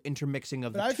no intermixing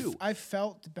of the two. I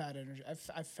felt bad energy.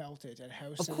 I felt it at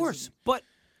houses. Of course, but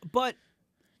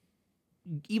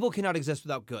evil cannot exist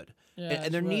without good.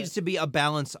 And there needs to be a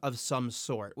balance of some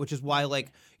sort, which is why,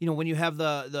 like, you know, when you have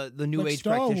the New like Age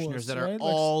Star practitioners Wars, that are right?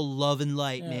 all love and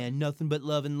light, man, nothing but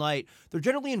love and light, they're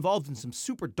generally involved in some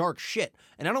super dark shit.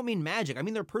 And I don't mean magic. I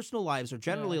mean their personal lives are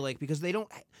generally like, because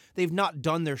they've not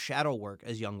done their shadow work,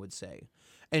 as Jung would say.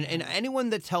 And anyone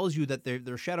that tells you that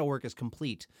their shadow work is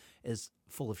complete is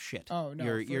full of shit. Oh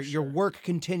no, your work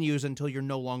continues until you're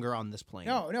no longer on this plane.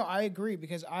 No, I agree,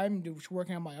 because I'm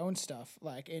working on my own stuff,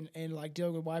 like in like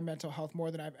dealing with my mental health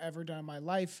more than I've ever done in my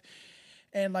life.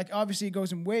 And like obviously it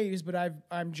goes in waves, but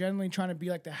I'm generally trying to be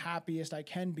like the happiest I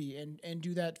can be and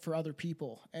do that for other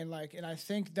people. And I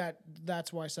think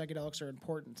that's why psychedelics are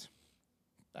important.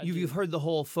 You've heard the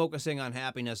whole focusing on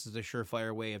happiness is a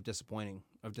surefire way of disappointment,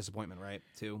 right?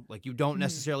 Too, like you don't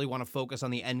necessarily want to focus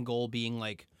on the end goal being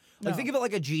like think of it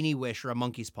like a genie wish or a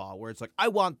monkey's paw, where it's like, I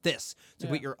want this.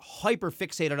 But you're hyper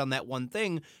fixated on that one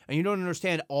thing, and you don't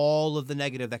understand all of the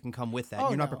negative that can come with that.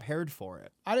 You're not prepared for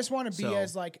it. I just want to be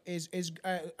as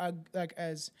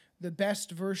as the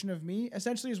best version of me,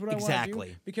 essentially, is what I want to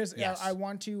do. Because I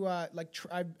want to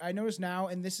I notice now,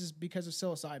 and this is because of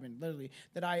psilocybin, literally,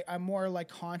 that I'm more like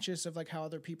conscious of like how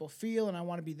other people feel, and I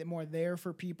want to be more there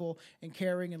for people and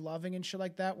caring and loving and shit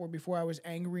like that. Where before I was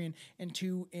angry and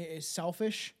too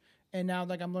selfish. And now,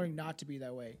 like, I'm learning not to be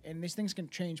that way. And these things can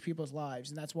change people's lives.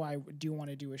 And that's why I do want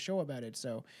to do a show about it.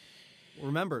 So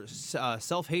remember,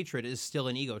 self-hatred is still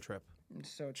an ego trip. It's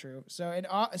so true. So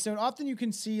often you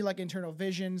can see, like, internal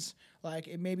visions.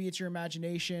 Like, maybe it's your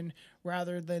imagination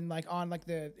rather than, like, on, like,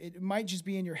 it might just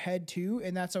be in your head, too.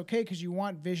 And that's okay because you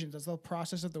want visions. That's the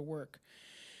process of the work.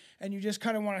 and you just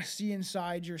kind of want to see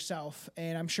inside yourself.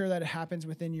 And I'm sure that it happens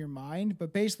within your mind,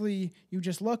 but basically you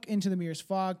just look into the mirror's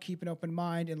fog, keep an open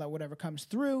mind, and let whatever comes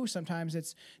through. Sometimes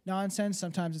it's nonsense,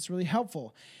 sometimes it's really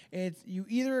helpful. It's you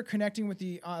either are connecting with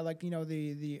the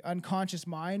the unconscious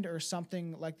mind or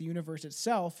something like the universe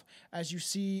itself as you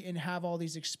see and have all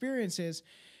these experiences.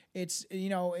 It's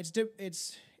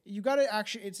you got to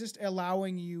actually, it's just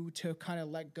allowing you to kind of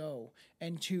let go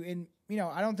and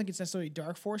I don't think it's necessarily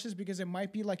dark forces, because it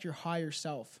might be like your higher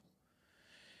self.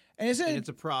 And it's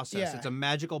a process. Yeah. It's a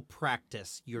magical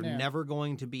practice. You're never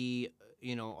going to be,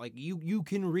 like you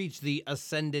can reach the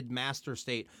ascended master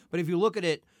state. But if you look at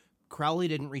it, Crowley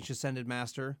didn't reach ascended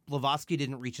master. Blavatsky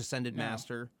didn't reach ascended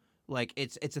master. Like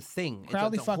it's a thing.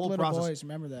 Crowley it's a fucked whole little process. boys.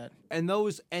 Remember that.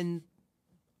 And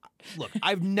look,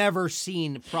 I've never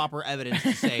seen proper evidence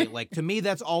to say, like, to me,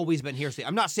 that's always been hearsay.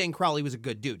 I'm not saying Crowley was a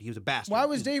good dude. He was a bastard. Why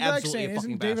was David Icke absolutely saying? a fucking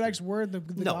Isn't David bastard. Icke's word the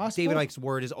No, gospel? David Icke's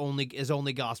word is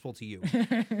only gospel to you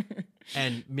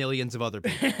and millions of other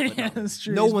people. But no. That's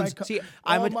true. No He's one's my see.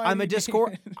 I'm a almighty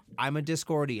I'm a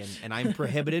Discordian, and I'm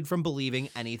prohibited from believing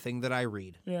anything that I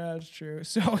read. Yeah, that's true.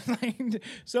 So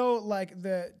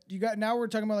now we're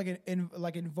talking about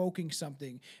like invoking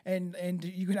something, and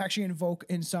you can actually invoke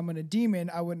and summon a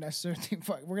demon. I wouldn't necessarily.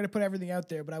 We're gonna put everything out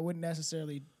there, but I wouldn't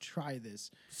necessarily try this.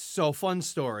 So, fun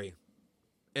story.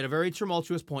 At a very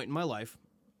tumultuous point in my life,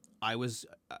 I was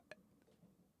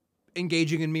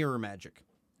engaging in mirror magic,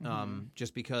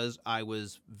 just because I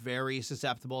was very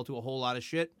susceptible to a whole lot of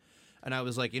shit. And I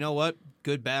was like, you know what?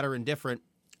 Good, bad, or indifferent,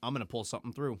 I'm going to pull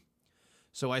something through.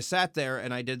 So I sat there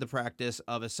and I did the practice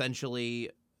of essentially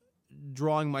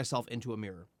drawing myself into a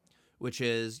mirror, which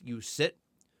is you sit,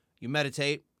 you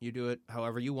meditate, you do it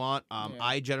however you want.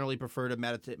 I generally prefer to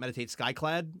meditate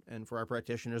skyclad, and for our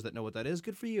practitioners that know what that is,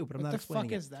 good for you, but I'm not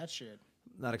explaining it. What the fuck is that shit?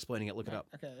 Not explaining it, look it up.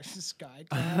 Okay, this is Sky.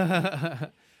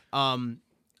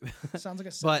 Sounds like a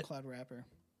SoundCloud rapper.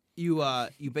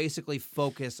 You basically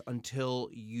focus until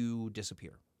you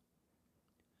disappear.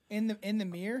 In the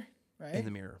mirror, right? In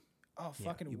the mirror. Oh,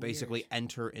 fucking You weird. basically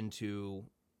enter into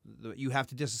you have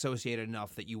to disassociate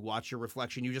enough that you watch your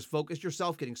reflection. You just focus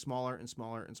yourself getting smaller and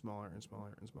smaller and smaller and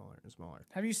smaller and smaller and smaller.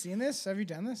 Have you seen this? Have you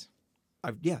done this?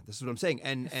 This is what I'm saying.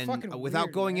 And fucking without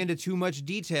weird, going man. into too much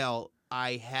detail,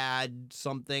 I had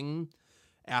something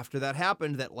after that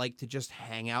happened that liked to just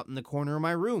hang out in the corner of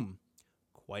my room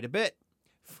quite a bit.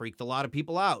 Freaked a lot of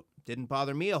people out. Didn't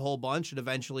bother me a whole bunch, and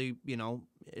eventually,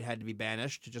 it had to be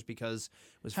banished just because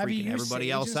it was Have you freaking used everybody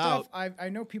Sage else and stuff? out. I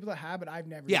know people that have, but I've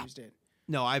never Yeah. used it.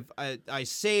 No, I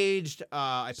saged,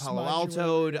 I Palo Smudge or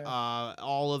Alto'd, whatever,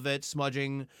 all of it,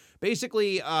 smudging.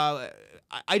 Basically, I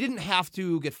didn't have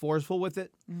to get forceful with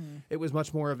it. It was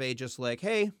much more of a just like,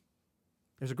 hey,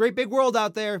 there's a great big world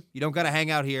out there. You don't got to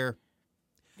hang out here.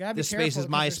 Gotta be This space careful is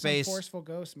my 'cause there's some space. forceful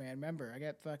ghost, man. Remember, I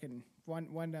got fucking one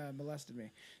molested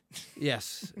me.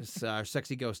 Yes, it's our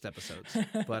sexy ghost episodes.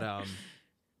 But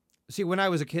see, when I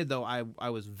was a kid, though, I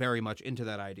was very much into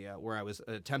that idea where I was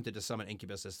attempted to summon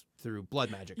incubuses through blood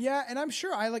magic. Yeah, and I'm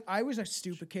sure I was a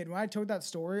stupid kid. When I told that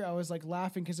story, I was like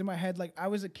laughing because in my head, like I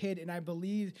was a kid and I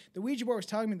believed the Ouija board was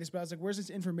telling me this, but I was like, where's this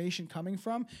information coming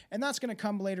from? And that's going to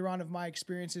come later on of my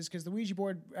experiences because the Ouija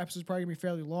board episode is probably going to be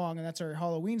fairly long, and that's our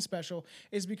Halloween special,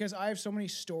 is because I have so many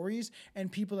stories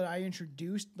and people that I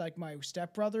introduced, like my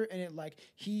stepbrother, and it like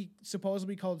he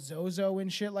supposedly called Zozo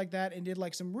and shit like that and did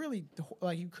like some really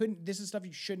like you couldn't. This is stuff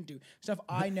you shouldn't do. Stuff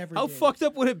I never How did. fucked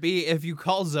up would it be if you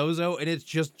call Zozo and it's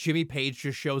just Jimmy Page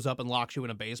just shows up and locks you in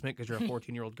a basement because you're a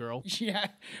 14-year-old girl? Yeah,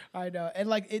 I know. And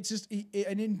like it's just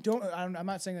I'm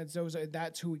not saying that Zozo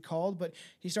that's who he called, but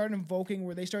he started invoking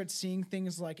where they started seeing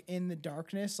things like in the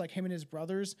darkness, like him and his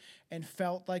brothers, and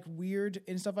felt like weird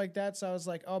and stuff like that. So I was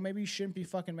like, oh, maybe you shouldn't be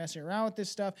fucking messing around with this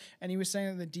stuff. And he was saying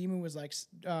that the demon was like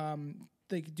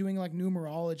doing like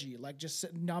numerology, like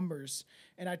just numbers.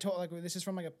 And I told like this is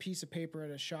from like a piece of paper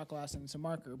and a shot glass and some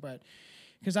marker, but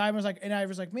because I was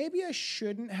like, maybe I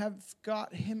shouldn't have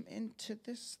got him into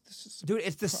this. This is Dude,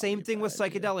 it's the same probably a thing with bad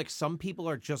idea. psychedelics. Some people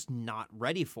are just not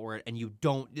ready for it, and you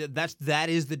don't. That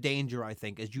is the danger, I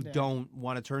think, is you don't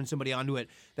want to turn somebody onto it.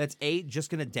 That's A,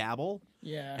 just gonna dabble,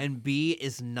 Yeah. and B,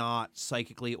 is not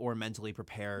psychically or mentally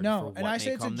prepared. for No, what and I may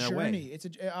say it's a come their journey. way. It's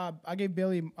I gave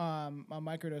Billy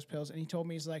microdose pills, and he told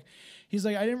me he's like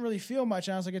I didn't really feel much,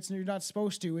 and I was like, you're not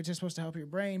supposed to. It's just supposed to help your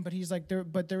brain. But he's like there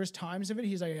was times of it.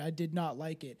 He's like I did not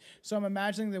like it. So I'm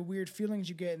imagining the weird feelings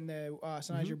you get, and the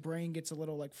sometimes your brain gets a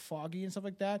little like foggy and stuff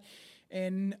like that.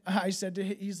 And I said to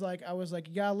him, I was like,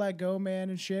 you gotta let go, man,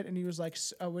 and shit. And he was like,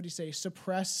 what do you say?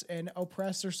 Suppress and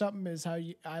oppress or something is how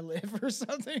I live or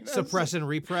something. Suppress and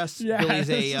repress. Yeah, Billy's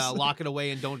it's a just lock it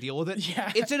away and don't deal with it. Yeah.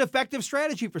 It's an effective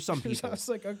strategy for some So I people. was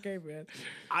like, okay, man.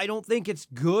 I don't think it's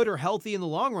good or healthy in the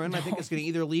long run. I think it's going to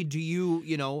either lead to you,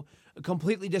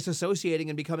 completely disassociating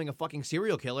and becoming a fucking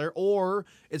serial killer, or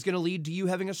it's going to lead to you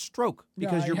having a stroke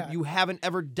because you haven't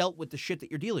ever dealt with the shit that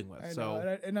you're dealing with. I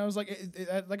know. And I was like,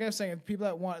 like I was saying, people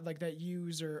that want that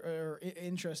use or are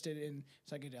interested in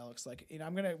psychedelics,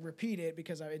 I'm gonna repeat it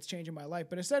because it's changing my life.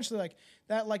 But essentially,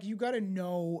 you got to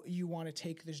know you want to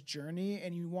take this journey,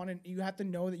 and you have to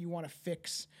know that you want to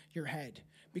fix your head.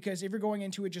 Because if you're going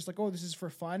into it just like, oh, this is for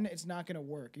fun, it's not gonna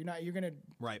work. You're gonna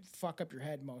fuck up your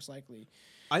head most likely.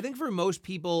 I think for most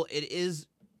people,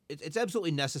 it's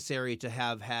absolutely necessary to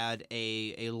have had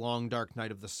a long dark night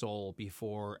of the soul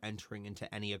before entering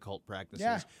into any occult practices.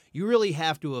 Yeah. You really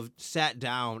have to have sat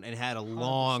down and had a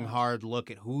long, hard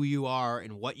look at who you are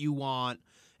and what you want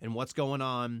and what's going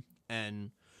on.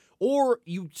 Or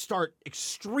you start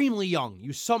extremely young.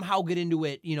 You somehow get into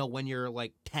it, when you're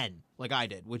like 10, like I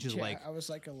did, which is I was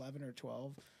like 11 or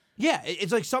 12. Yeah,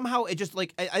 it's like somehow it just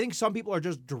I think some people are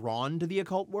just drawn to the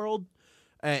occult world.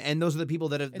 And those are the people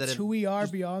that have... It's who we are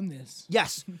beyond this.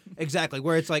 Yes, exactly.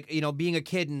 Where it's like, being a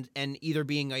kid and either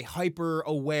being a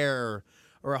hyper-aware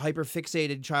or a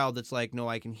hyper-fixated child that's like, no,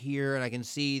 I can hear and I can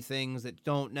see things that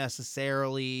don't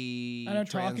necessarily And I'm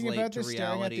talking about to this,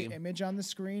 staring at reality. the image on the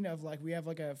screen of we have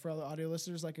for all the audio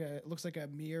listeners, it looks like a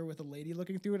mirror with a lady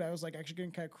looking through it. I was actually getting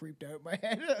kind of creeped out in my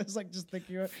head. I was just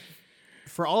thinking about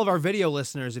For all of our video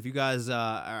listeners, if you guys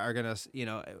are going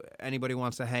to, anybody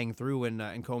wants to hang through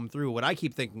and comb through, what I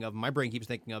keep thinking of, my brain keeps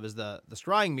thinking of, is the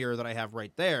scrying mirror that I have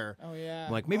right there. Oh, yeah.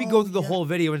 I'm like, maybe go through the whole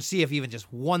video and see if even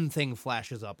just one thing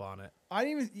flashes up on it. I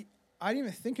didn't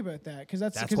even think about that because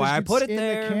that's why I put it in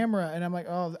there. the camera, and I'm like,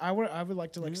 oh, I would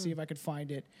like to see if I could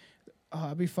find it.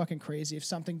 It'd be fucking crazy if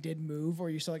something did move or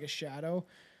you saw a shadow.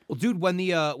 Well, dude, when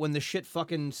the shit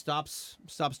fucking stops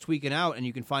tweaking out and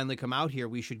you can finally come out here,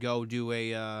 we should go do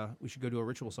a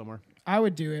ritual somewhere. I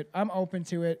would do it. I'm open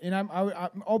to it, and I'm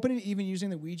open to even using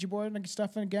the Ouija board and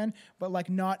stuff again, but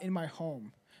not in my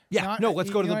home. Yeah, let's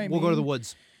go to the go to the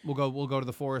woods. We'll go to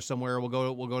the forest somewhere. We'll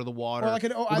go to the water. Or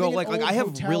I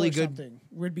have really good. Something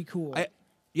would be cool.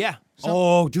 Yeah.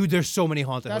 Oh, dude, there's so many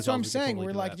haunted hotels. That's what I'm saying.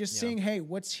 Totally We're seeing, hey,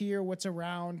 what's here, what's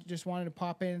around. Just wanted to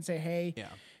pop in and say, hey. Yeah.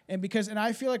 And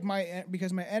I feel like my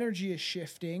energy is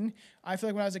shifting. I feel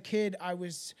like when I was a kid, I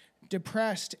was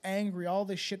depressed, angry, all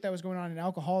this shit that was going on, and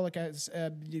alcoholic, I was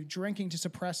drinking to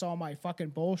suppress all my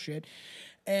fucking bullshit.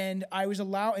 And I was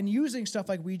using stuff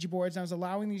like Ouija boards, and I was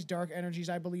allowing these dark energies,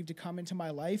 I believe, to come into my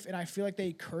life. And I feel like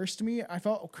they cursed me. I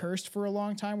felt cursed for a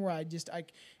long time where I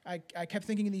kept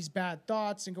thinking of these bad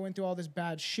thoughts and going through all this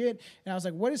bad shit. And I was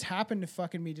like, what has happened to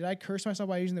fucking me? Did I curse myself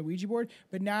by using the Ouija board?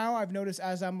 But now I've noticed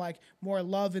as I'm more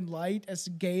love and light, as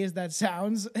gay as that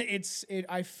sounds,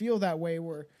 I feel that way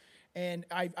and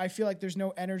I feel like there's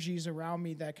no energies around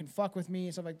me that can fuck with me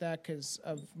and stuff like that because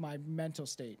of my mental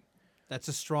state. That's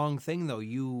a strong thing, though.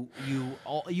 You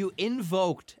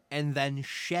invoked and then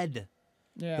shed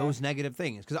those negative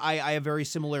things. Because I have very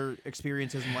similar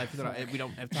experiences in life that we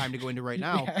don't have time to go into right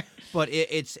now. Yeah. But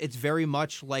it's very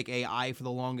much like I, for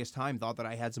the longest time, thought that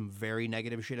I had some very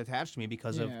negative shit attached to me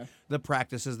because of the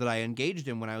practices that I engaged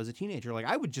in when I was a teenager.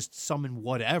 I would just summon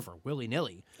whatever,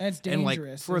 willy-nilly. And it's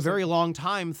dangerous. And for a very long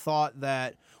time, thought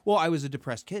that, I was a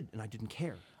depressed kid and I didn't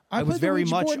care. I was very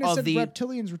much of the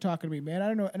reptilians were talking to me, man. I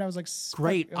don't know, and I was like,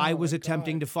 great. I was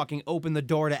attempting to fucking open the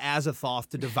door to Azathoth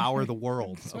to devour the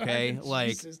world. Okay,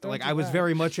 I was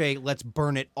very much a let's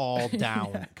burn it all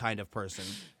down kind of person.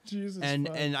 Jesus, and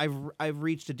I've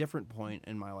reached a different point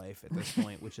in my life at this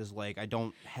point, which is I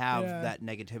don't have that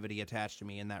negativity attached to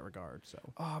me in that regard.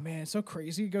 So, oh man, it's so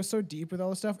crazy. It goes so deep with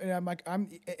all this stuff, and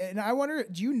and I wonder,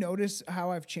 do you notice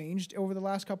how I've changed over the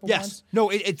last couple months? No,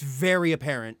 it's very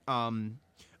apparent.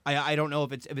 I don't know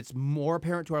if it's more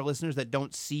apparent to our listeners that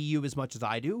don't see you as much as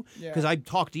I do, because I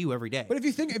talk to you every day. But if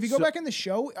you go back in the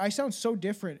show, I sound so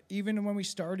different even when we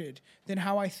started than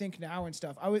how I think now and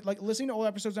stuff. I would listening to old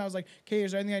episodes and I was like, okay,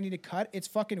 is there anything I need to cut? It's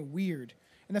fucking weird.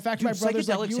 And the fact my brother's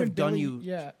like, you have and Billy, done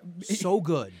you so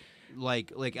good.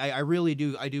 I really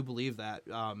do. I do believe that.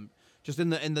 Just in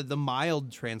the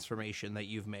mild transformation that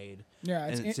you've made.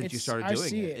 Yeah, since you started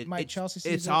doing it. Chelsea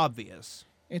sees it's it. obvious.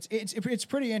 It's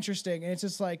pretty interesting, and it's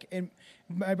just and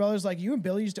my brother's like, you and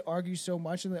Billy used to argue so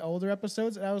much in the older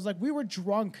episodes, and I was like, we were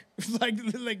drunk. like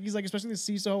he's like, especially the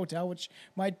Cecil Hotel, which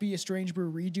might be a strange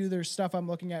brew redo. There's stuff I'm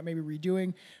looking at maybe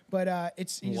redoing, but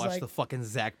he's Watch like, the fucking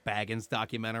Zach Baggins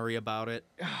documentary about it.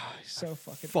 so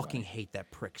fucking Fucking hate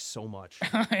that prick so much.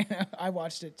 I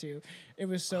watched it too. It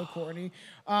was so corny.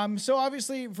 So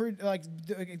obviously, for like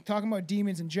talking about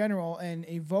demons in general and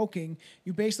evoking,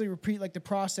 you basically repeat like the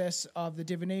process of the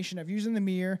divination of using the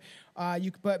mirror.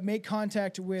 But make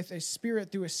contact with a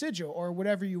spirit through a sigil or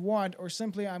whatever you want, or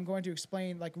simply I'm going to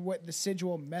explain like what the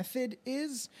sigil method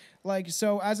is. Like,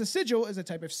 so as a sigil is a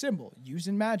type of symbol used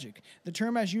in magic. The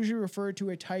term has usually referred to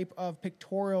a type of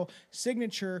pictorial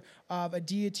signature of a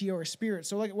deity or a spirit.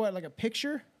 So like what, like a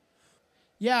picture?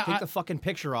 Yeah. Take the fucking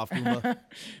picture off, Goomba.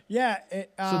 Yeah.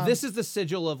 So this is the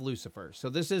sigil of Lucifer. So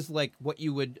this is like what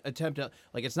you would attempt to,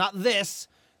 like, it's not this.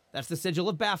 That's the sigil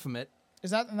of Baphomet.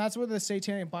 And that's what the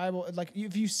Satanic Bible, like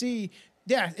if you see,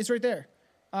 yeah, it's right there.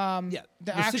 Yeah,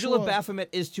 the sigil of Baphomet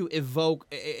is to evoke.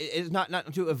 It's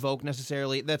not to evoke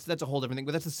necessarily. That's a whole different thing.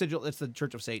 But that's the sigil. That's the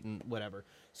Church of Satan. Whatever.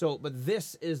 So, but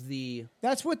this is the.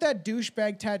 That's what that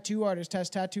douchebag tattoo artist has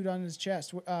tattooed on his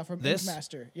chest from This? Ink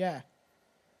Master. Yeah.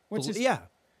 What's his? Yeah.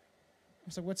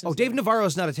 So what's his? Oh, Dave name? Navarro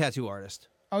is not a tattoo artist.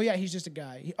 Oh yeah, he's just a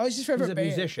guy. He's his favorite He's a band.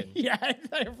 musician. Yeah,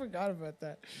 I forgot about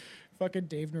that. Fucking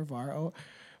Dave Navarro.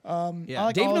 Yeah, I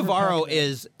like Dave Oliver Navarro Pacman.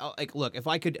 is like, look, if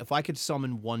I could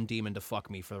summon one demon to fuck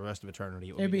me for the rest of eternity,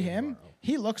 it would It'd be Dave him. Navarro.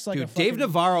 He looks like a Dude, Dave fucking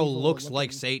Navarro evil looks looking-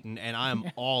 like Satan, and I'm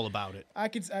all about it. I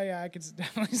could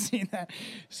definitely see that.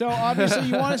 So obviously,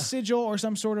 you want a sigil or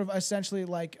some sort of essentially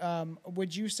like,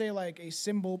 would you say like a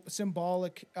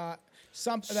symbolic,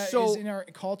 something that So- is in our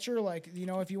culture? Like, you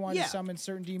know, if you want Yeah. to summon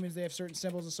certain demons, they have certain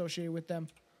symbols associated with them.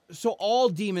 So all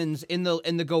demons in the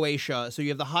Goetia, so you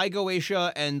have the high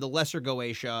Goetia and the lesser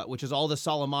Goetia, which is all the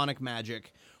Solomonic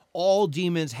magic. All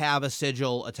demons have a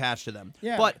sigil attached to them.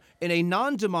 Yeah. But in a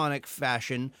non-demonic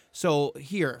fashion, so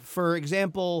here, for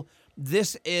example,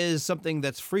 this is something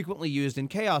that's frequently used in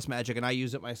chaos magic, and I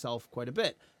use it myself quite a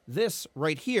bit. This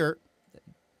right here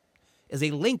is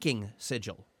a linking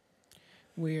sigil.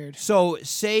 Weird. So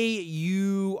say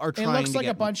you are It trying looks to like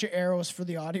get a bunch of arrows for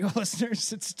the audio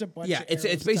listeners. It's just a bunch. Yeah, of it's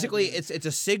arrows basically typed in. it's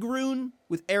a sig rune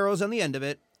with arrows on the end of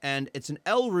it, and it's an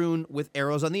L rune with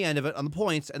arrows on the end of it on the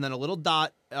points, and then a little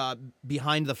dot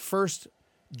behind the first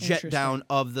jet Interesting. down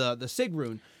of the sig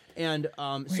rune. And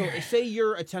so say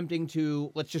you're attempting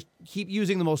to, let's just keep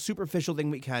using the most superficial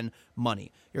thing we can,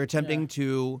 money. You're attempting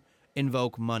to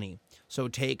invoke money. So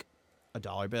take a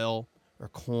dollar bill or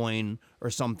coin or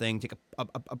something, take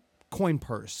a coin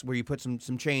purse where you put some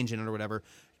change in it or whatever,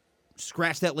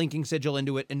 scratch that linking sigil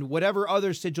into it, and whatever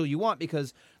other sigil you want,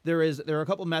 because there are a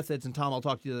couple methods, and Tom, I'll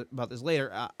talk to you about this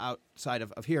later outside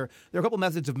of here. There are a couple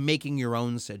methods of making your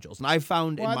own sigils, and I've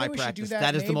found Well, I in my think we should do practice that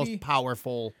that is the maybe- most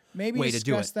powerful Maybe way to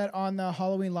do discuss it. that on the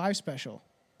Halloween live special.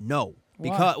 No. Why?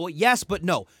 Because, well, yes, but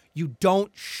no. You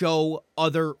don't show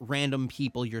other random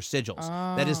people your sigils.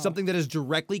 That is Oh. something that is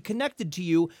directly connected to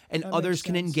you, and That others makes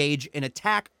can sense. engage an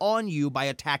attack on you by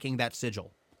attacking that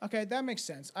sigil. Okay, that makes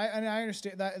sense. I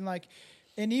understand that, and like,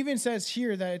 it even says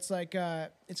here that it's like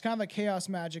it's kind of like chaos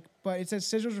magic, but it says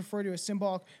sigils refer to a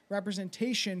symbolic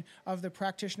representation of the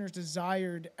practitioner's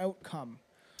desired outcome.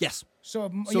 Yes. So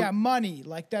yeah, money,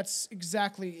 like that's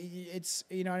exactly it's,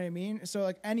 you know what I mean. So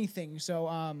like anything. So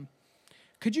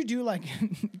could you do like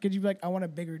could you be like, I want a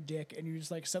bigger dick, and you just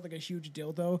like set like a huge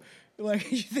dildo?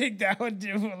 Like, you think that would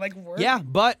do like work? Yeah,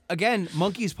 but again,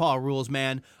 monkey's paw rules,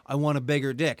 man. I want a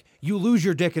bigger dick. You lose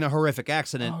your dick in a horrific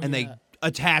accident, and yeah. they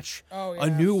attach Oh, a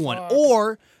yeah, new one, fuck.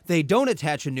 or they don't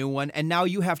attach a new one, and now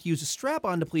you have to use a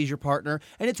strap-on to please your partner,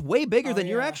 and it's way bigger than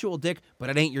your yeah. actual dick, but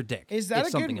it ain't your dick. Is that It's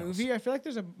a good something else. movie? I feel like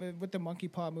there's a with the monkey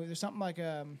paw movie. There's something like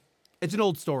It's an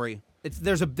old story.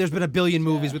 There's been a billion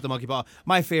movies with the monkey paw.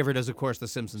 My favorite is, of course, the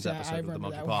Simpsons Yeah, I episode with the remember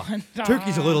monkey that paw. one.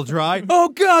 Turkey's a little dry. Oh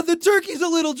God, the turkey's a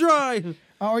little dry.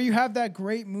 or you have that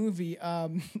great movie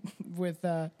with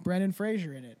Brendan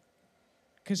Fraser in it,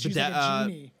 because she's like a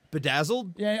genie.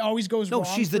 Bedazzled? Yeah, it always goes No,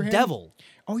 wrong. she's the for him. devil.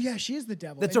 Oh yeah, she is the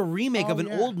devil. That's And- a remake of oh, an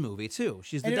yeah. old movie too.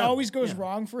 She's the And it devil. always goes Yeah.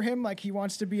 wrong for him. Like, he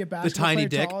wants to be a basketball tiny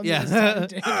player dick, tall, and yeah. he has a tiny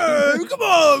dick. Hey, come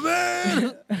on,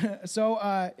 man.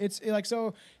 So it's like,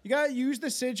 so you gotta use the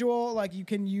sigil. Like, you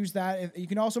can use that. You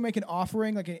can also make an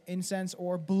offering, like an incense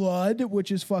or blood,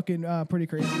 which is fucking pretty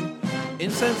crazy.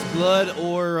 Incense, blood,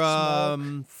 or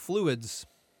fluids.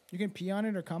 You can pee on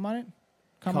it or come on it.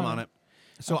 Come on it.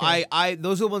 So Okay. I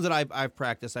those are the ones that I've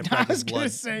practiced. I've practiced gonna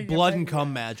blood. say, Blood yeah, and cum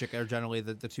yeah. magic are generally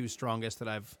the two strongest that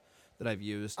I've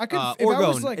used. I could- if I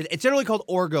was, Orgone. like- It's generally called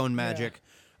orgone magic.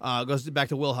 Goes back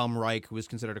to Wilhelm Reich, who was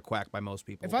considered a quack by most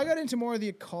people. If I got into more of the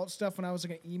occult stuff when I was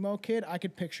like an emo kid, I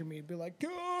could picture me be like,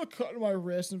 oh, cutting my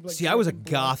wrist. And be like, See, I was a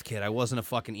blood. goth kid. I wasn't a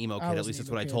fucking emo kid. At was least an that's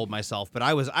emo what I kid. told myself. But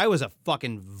I was a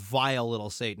fucking vile little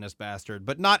Satanist bastard.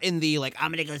 But not in the, like,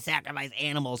 I'm going to go sacrifice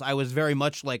animals. I was very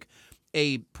much like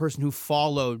a person who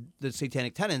followed the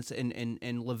satanic tenets in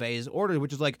LeVay's order,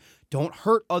 which is like, don't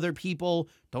hurt other people,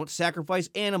 don't sacrifice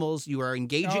animals. You are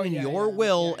engaging in your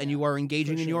will, and you are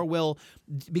engaging in your will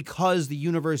because the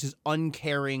universe is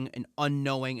uncaring and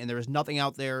unknowing, and there is nothing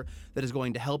out there that is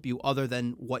going to help you other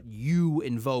than what you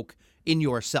invoke in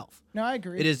yourself. No, I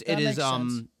agree. It is That makes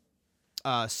sense.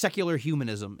 Secular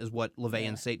humanism is what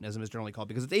LeVayan Satanism is generally called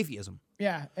because it's atheism.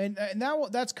 Yeah, and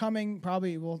that's coming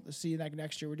probably. We'll see like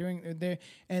next year. We're doing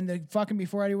the fucking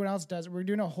before anyone else does it. We're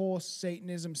doing a whole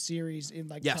Satanism series in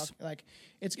like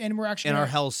and we're actually in our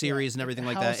Hell series and everything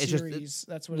like that. It's just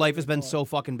that's what life has been so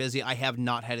fucking busy. I have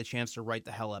not had a chance to write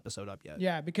the Hell episode up yet.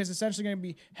 Yeah, because it's essentially going to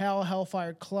be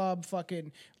Hellfire Club,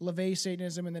 fucking LeVay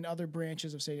Satanism, and then other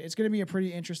branches of Satan. It's going to be a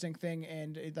pretty interesting thing,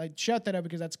 and I shut that up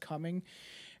because that's coming.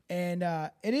 And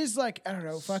it is like, I don't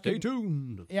know, fucking... Stay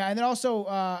tuned. Yeah, and then also,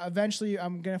 eventually,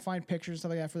 I'm going to find pictures and stuff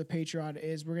like that for the Patreon,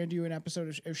 is we're going to do an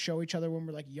episode of show each other when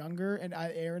we're, like, younger, and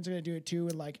Aaron's going to do it, too,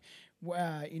 and, like,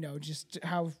 just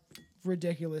how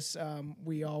ridiculous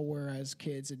we all were as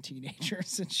kids and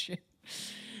teenagers and shit.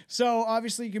 So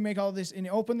obviously you can make all this and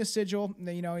open the sigil,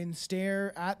 and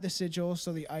stare at the sigil,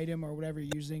 so the item or whatever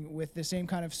you're using, with the same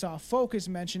kind of soft focus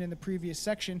mentioned in the previous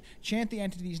section. Chant the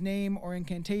entity's name or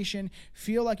incantation.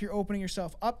 Feel like you're opening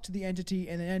yourself up to the entity,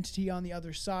 and the entity on the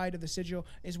other side of the sigil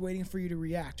is waiting for you to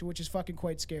react, which is fucking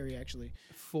quite scary, actually.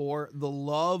 For the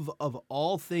love of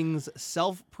all things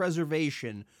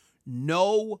self-preservation,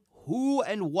 know who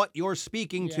and what you're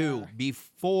speaking to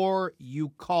before you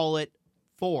call it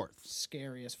forth.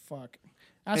 Scary as fuck.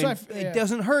 That's why it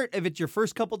doesn't hurt if it's your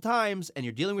first couple times and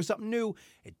you're dealing with something new.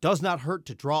 It does not hurt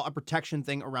to draw a protection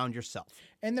thing around yourself.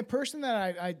 And the person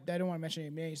that I don't want to mention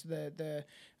any names.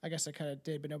 I guess I kind of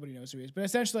did, but nobody knows who he is. But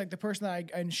essentially, like the person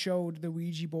that I showed the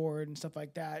Ouija board and stuff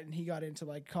like that, and he got into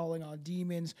like calling on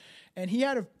demons, and he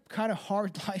had a kind of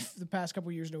hard life the past couple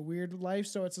of years, in a weird life.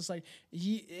 So it's just like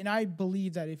I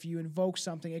believe that if you invoke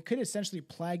something, it could essentially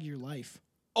plague your life.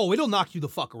 Oh, it'll knock you the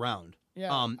fuck around.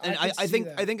 Yeah, and I think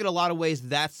in a lot of ways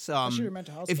that's your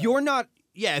mental health if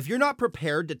stuff. you're not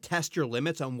prepared to test your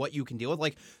limits on what you can deal with.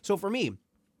 Like, so for me,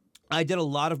 I did a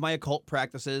lot of my occult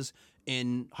practices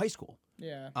in high school.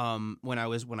 Yeah. When I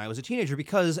was a teenager,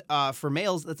 because for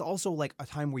males, that's also like a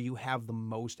time where you have the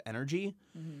most energy.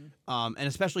 Mm-hmm. And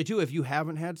especially too, if you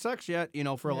haven't had sex yet,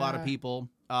 for a lot of people,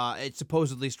 it's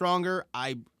supposedly stronger.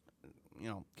 I,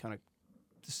 kind of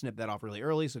snipped that off really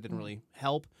early, so it didn't really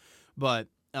help. But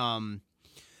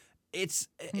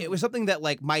it was something that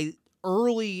like my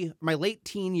late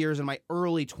teen years and my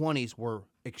early 20s were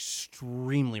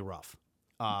extremely rough.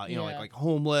 Like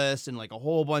homeless and like a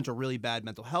whole bunch of really bad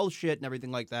mental health shit and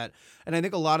everything like that. And I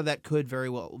think a lot of that could very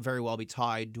well be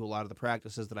tied to a lot of the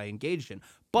practices that I engaged in.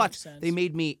 But they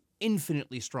made me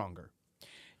infinitely stronger.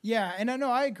 Yeah, and I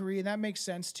know I agree, and that makes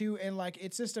sense too. And like,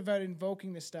 it's just about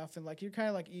invoking this stuff, and like, you're kind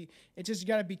of like, it's just you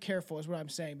got to be careful, is what I'm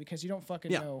saying, because you don't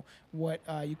fucking know what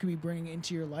you could be bringing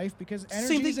into your life, because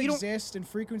energies exist and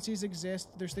frequencies exist.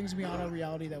 There's things beyond our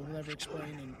reality that we'll never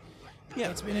explain. And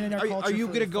it's been in our culture. Are you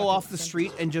gonna go off the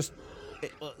street and just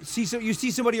see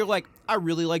somebody? You're like, I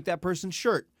really like that person's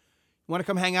shirt. You want to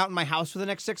come hang out in my house for the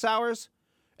next 6 hours?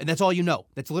 And that's all you know.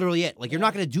 That's literally it. Like, you're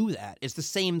not going to do that. It's the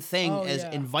same thing as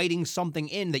inviting something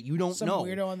in that you don't know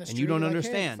weirdo on the street, and you don't like,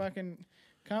 understand. Hey, fucking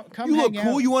come you look hang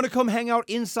cool. out. You want to come hang out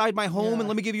inside my home and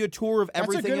let me give you a tour of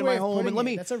everything in my home and let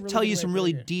me tell you some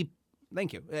really deep.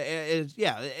 Thank you.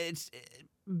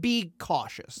 Be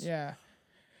cautious. Yeah.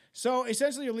 So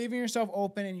essentially, you're leaving yourself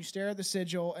open, and you stare at the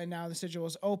sigil, and now the sigil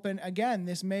is open again.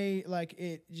 This may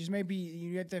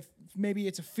maybe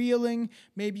it's a feeling,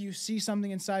 maybe you see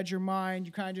something inside your mind.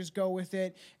 You kind of just go with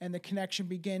it, and the connection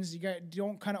begins. You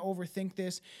don't kind of overthink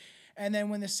this. And then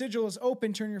when the sigil is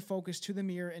open, turn your focus to the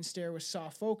mirror and stare with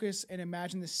soft focus, and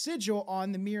imagine the sigil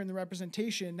on the mirror and the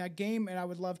representation. That game, and I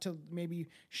would love to maybe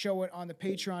show it on the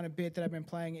Patreon a bit that I've been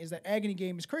playing, is that Agony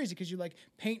game is crazy because you like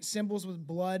paint symbols with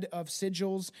blood of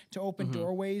sigils to open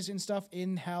doorways and stuff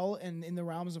in hell and in the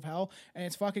realms of hell. And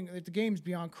it's fucking, the game's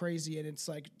beyond crazy, and it's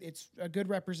like, it's a good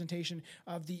representation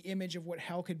of the image of what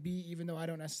hell could be, even though I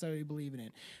don't necessarily believe in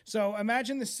it. So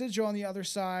imagine the sigil on the other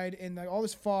side, and like all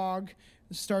this fog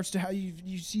starts to how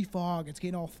you see fog. It's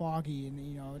getting all foggy, and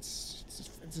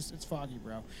it's foggy,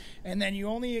 bro. And then you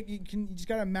just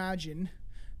gotta imagine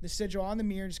the sigil on the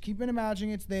mirror. Just keep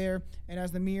imagining it's there. And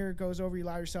as the mirror goes over, you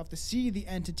allow yourself to see the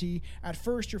entity. At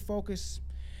first, your focus,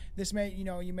 this may,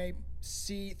 you may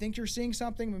think you're seeing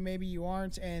something, but maybe you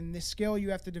aren't. And this skill you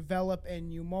have to develop,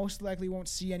 and you most likely won't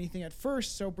see anything at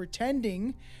first. So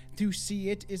pretending to see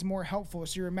it is more helpful.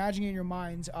 So you're imagining in your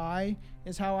mind's eye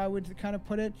is how I would kind of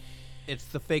put it. It's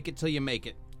the fake it till you make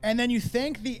it. And then you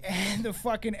thank the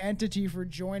fucking entity for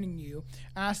joining you.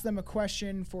 Ask them a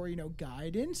question for,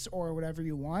 guidance or whatever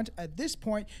you want. At this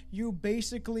point, you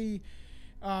basically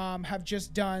have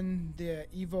just done the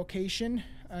evocation.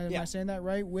 Am I saying that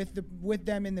right? With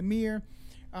them in the mirror,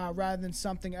 rather than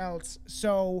something else.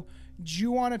 So, do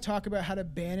you want to talk about how to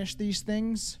banish these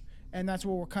things? And that's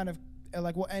what we're kind of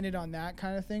we'll end it on that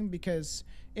kind of thing, because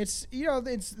it's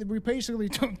we basically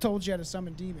told you how to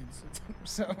summon demons.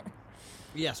 So.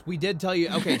 Yes, we did tell you.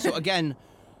 Okay, so again,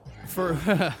 for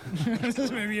this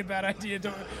is maybe a bad idea.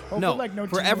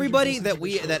 For everybody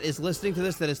that is listening to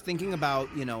this, that is thinking about,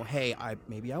 hey,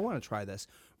 maybe I want to try this.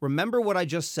 Remember what I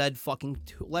just said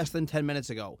less than 10 minutes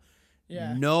ago.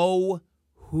 Yeah. Know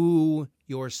who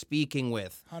you're speaking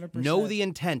with. 100%. Know the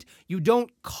intent. You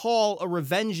don't call a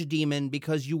revenge demon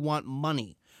because you want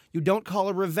money. You don't call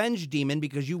a revenge demon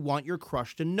because you want your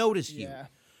crush to notice you. Yeah.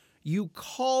 You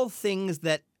call things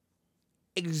that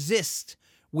exist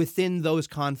within those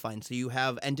confines. So you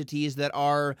have entities that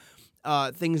are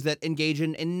things that engage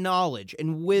in knowledge,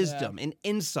 in wisdom, in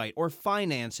insight, or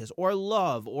finances, or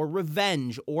love, or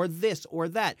revenge, or this or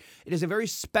that. It is a very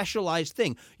specialized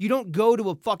thing. You don't go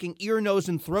to a fucking ear, nose,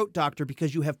 and throat doctor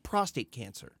because you have prostate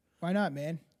cancer. Why not,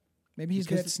 man? Maybe he's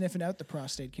good at sniffing out the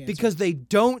prostate cancer. Because they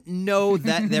don't know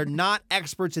that they're not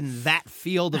experts in that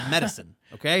field of medicine,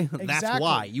 okay? Exactly. That's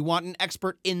why. You want an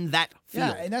expert in that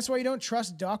field. Yeah, and that's why you don't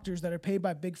trust doctors that are paid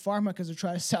by Big Pharma, because they're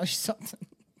trying to sell you something.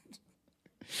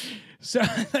 So,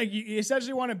 you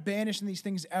essentially want to banish these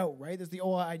things out, right? That's the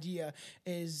whole idea,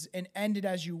 and end it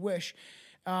as you wish.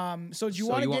 So do you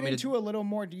want to get into a little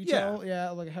more detail? Yeah,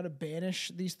 like how to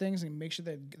banish these things and make sure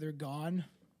that they're gone?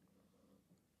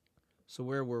 So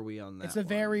where were we on that? It's the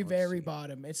very, very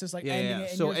bottom. It's just ending it.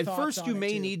 So at first you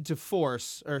may need to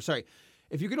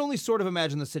if you can only sort of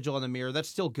imagine the sigil on the mirror, that's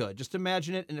still good. Just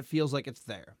imagine it and it feels like it's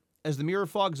there. As the mirror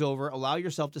fogs over, allow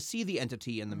yourself to see the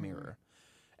entity in the mirror.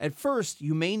 At first,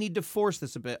 you may need to force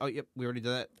this a bit. Oh, yep, we already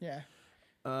did that. Yeah.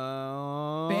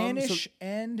 Banish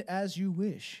and as you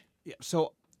wish. Yeah,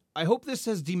 so I hope this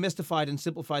has demystified and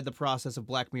simplified the process of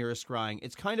Black Mirror scrying.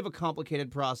 It's kind of a complicated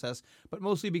process, but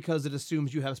mostly because it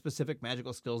assumes you have specific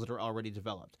magical skills that are already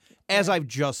developed, as I've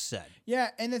just said.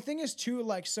 Yeah, and the thing is too,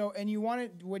 and you want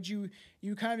it,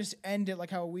 you kind of just end it like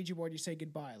how a Ouija board, you say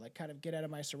goodbye, like kind of get out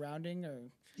of my surrounding, or...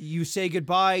 You say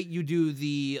goodbye, you do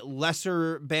the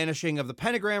lesser banishing of the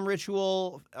pentagram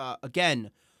ritual.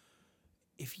 Again,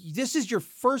 if this is your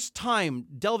first time,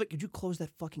 Delvic, could you close that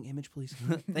fucking image, please?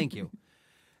 Thank you.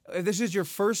 If this is your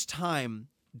first time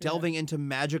delving into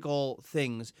magical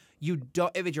things,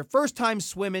 if it's your first time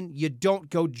swimming, you don't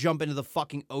go jump into the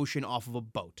fucking ocean off of a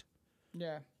boat.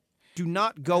 Yeah. Do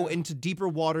not go into deeper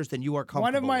waters than you are comfortable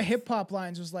with. One of my with. hip hop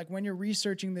lines was like, when you're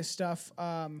researching this stuff,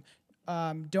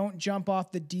 don't jump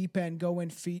off the deep end, go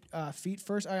in feet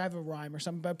first. I have a rhyme or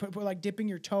something, but put like dipping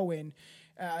your toe in,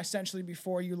 essentially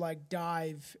before you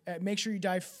dive. Make sure you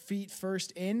dive feet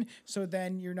first in, so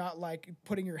then you're not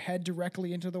putting your head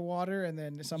directly into the water and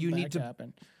then something bad can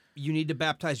happen. You need to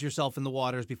baptize yourself in the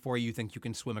waters before you think you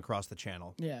can swim across the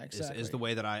channel. Yeah, exactly. Is the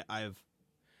way that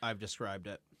I've described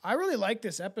it. I really like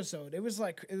this episode.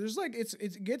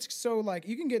 It gets so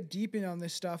you can get deep in on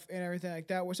this stuff and everything like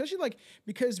that. Especially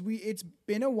because it's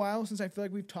been a while since I feel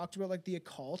like we've talked about the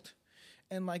occult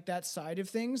and that side of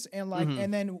things, and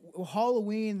and then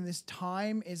Halloween, this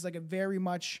time is a very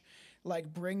much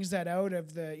brings that out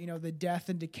of the the death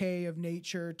and decay of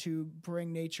nature to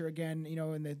bring nature again,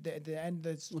 in the end.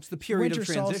 It's the period of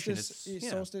transition.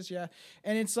 Solstice, yeah.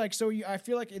 And it's I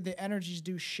feel like the energies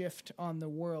do shift on the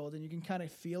world, and you can kind of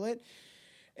feel it.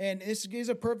 And this is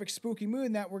a perfect spooky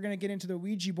mood that we're going to get into the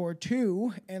Ouija board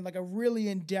too, and a really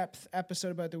in-depth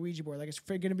episode about the Ouija board. It's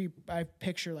going to be, I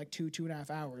picture 2.5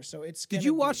 hours. So it's. Did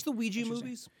you watch the Ouija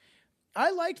movies?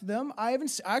 I liked them. I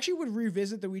actually would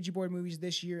revisit the Ouija board movies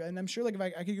this year, and I'm sure if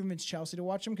I could convince Chelsea to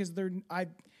watch them, because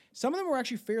some of them were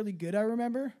actually fairly good. I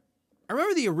remember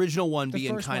the original one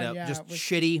being kind of just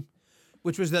shitty,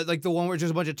 which was the one where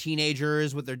just a bunch of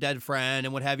teenagers with their dead friend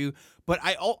and what have you. But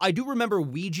I do remember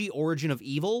Ouija Origin of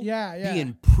Evil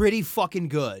being pretty fucking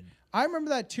good. I remember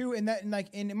that too, and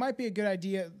it might be a good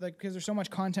idea, like, because there's so much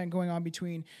content going on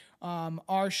between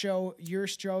our show, your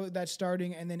show that's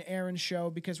starting, and then Aaron's show,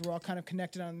 because we're all kind of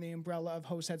connected on the umbrella of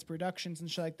Host Heads Productions and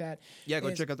shit like that. Yeah,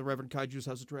 go check out the Reverend Kaiju's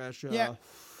House of Trash. Yeah.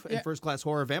 And First Class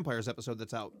Horror Vampires episode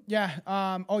that's out. Yeah.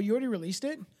 Oh, you already released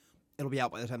it? It'll be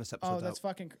out by the time this episode's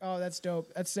out. That's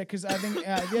dope. That's sick, because I think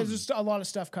there's just a lot of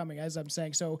stuff coming, as I'm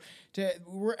saying. So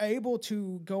we're able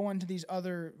to go into these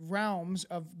other realms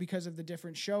because of the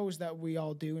different shows that we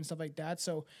all do and stuff like that.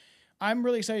 So I'm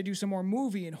really excited to do some more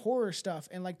movie and horror stuff,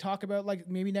 and like talk about, like,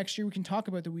 maybe next year we can talk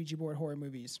about the Ouija board horror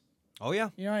movies. Oh, yeah.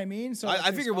 You know what I mean? So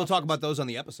I figure we'll talk about those on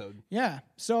the episode. Yeah.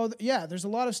 So there's a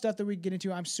lot of stuff that we get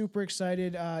into. I'm super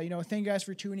excited. Thank you guys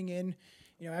for tuning in.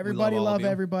 Everybody love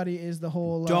everybody is the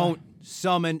whole... Don't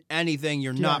summon anything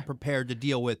you're not prepared to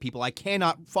deal with, people. I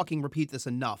cannot fucking repeat this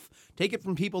enough. Take it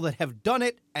from people that have done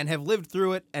it and have lived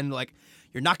through it, and, like,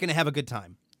 you're not going to have a good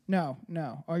time. No.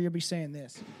 Or you'll be saying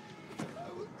this.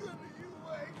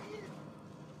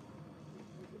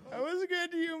 I was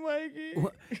good to you, Mikey.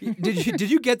 Did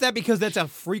you get that? Because that's a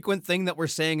frequent thing that we're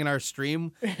saying in our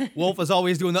stream. Wolf is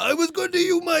always doing the "I was good to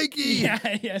you, Mikey."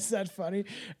 Yeah, yes, that's funny.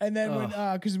 And then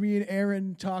because me and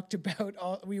Aaron talked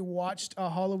about, we watched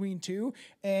Halloween 2,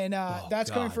 and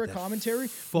that's coming for a commentary.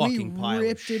 We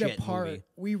ripped it apart. Movie.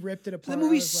 We ripped it apart. The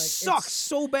movie sucks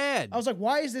so bad. I was like,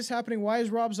 why is this happening? Why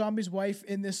is Rob Zombie's wife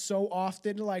in this so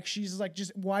often? Like, she's like,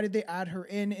 just why did they add her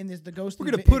in this the ghost? We're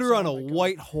gonna put her on a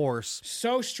white horse.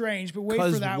 So strange, but wait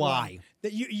for that why? one.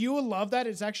 That you will love that.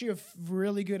 It's actually a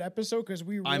really good episode, because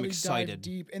we really dive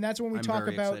deep, and that's when we talk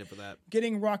about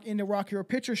getting into Rock Hero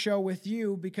Picture Show with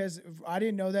you, because I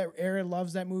didn't know that Aaron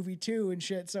loves that movie too and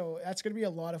shit. So that's gonna be a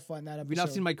lot of fun. That episode. Have you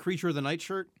not seen my Creature of the Night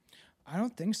shirt? I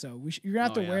don't think so. You're gonna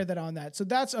have to wear that on that. So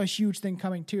that's a huge thing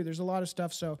coming too. There's a lot of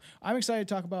stuff. So I'm excited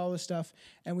to talk about all this stuff,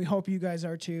 and we hope you guys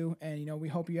are too. And we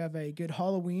hope you have a good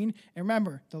Halloween. And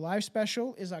remember, the live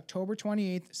special is October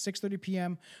 28th, 6:30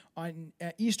 p.m. on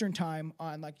Eastern time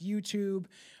on like YouTube.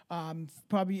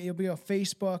 Probably it'll be on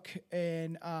Facebook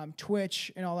and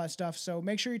Twitch and all that stuff. So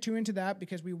make sure you tune into that,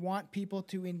 because we want people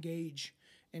to engage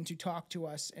and to talk to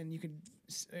us. And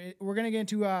we're gonna get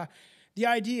into the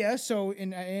idea, so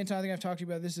Anton, I think I've talked to you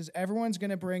about this, is everyone's going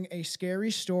to bring a scary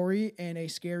story and a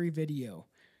scary video.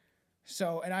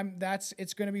 So, and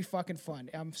it's going to be fucking fun.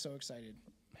 I'm so excited.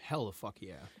 Hell the fuck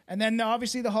yeah. And then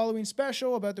obviously the Halloween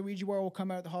special about the Ouija board will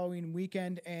come out the Halloween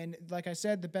weekend. And like I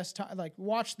said, the best time, like,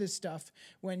 watch this stuff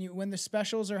when the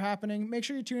specials are happening. Make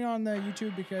sure you tune in on the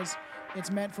YouTube, because it's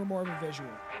meant for more of a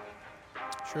visual.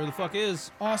 Sure the fuck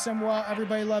is. Awesome. Well,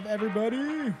 everybody love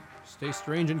everybody. Stay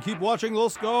strange and keep watching.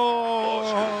 Let's go.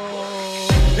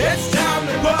 It's time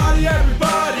to party,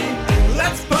 everybody.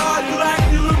 Let's party like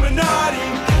the Illuminati.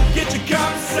 Get your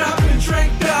cups up and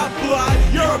drink that blood.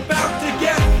 You're about to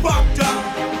get fucked up.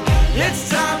 It's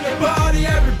time to party,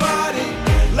 everybody.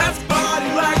 Let's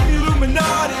party like the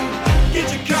Illuminati.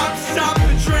 Get your cups up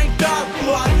and drink that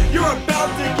blood. You're about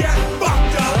to get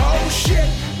fucked up. Oh shit,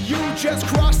 you just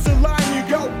crossed the line. You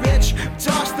go, bitch.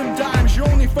 Toss them dimes. Your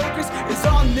only focus is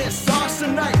on this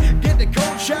awesome night. Get the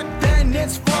code check, then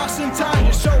it's flossing time.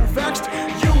 You're so vexed,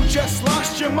 you just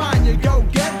lost your mind. You go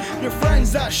get your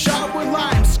friends that shot with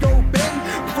lime. Scope in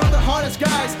for the hottest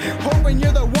guys, hoping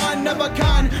you're the one of a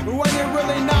kind. When you're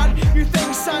really not, you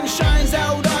think sun shines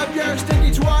out of your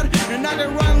sticky twat. And I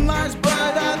can run lines, but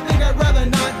I think I'd rather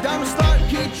not. Dumb slut,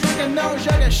 keep drinking those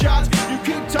sugar shots. You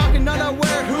keep talking,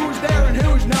 unaware who's there and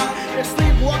who's not. You're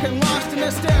sleepwalking, lost in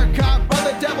a stare caught by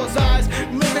the devil's eyes.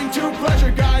 Living to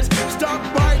pleasure, guys. Stop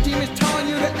by, demons telling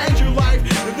you to end your life.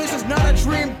 This is not a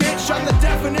dream, bitch. I'm the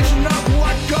definition of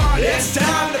what God is. It's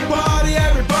time to party,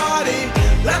 everybody.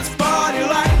 Let's party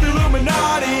like the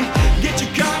Illuminati. Get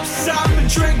your cups up and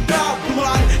drink the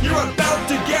blood. You're about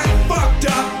to get fucked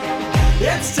up.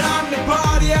 It's time to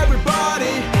party,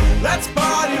 everybody. Let's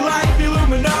party like the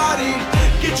Illuminati.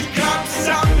 Get your cups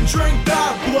up and drink the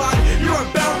blood. You're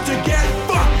about to get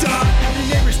fucked up.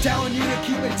 Your neighbor's telling you to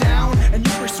keep it down, and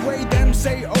you persuade them,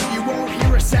 say, oh, you won't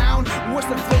hear a sound. What's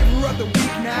the flavor of the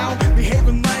week now?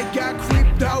 Behaving like a creep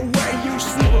the way you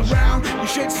sleep around. You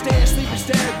should stay asleep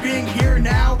instead of being here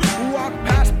now. Walk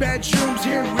past bedrooms,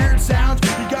 hear weird sounds.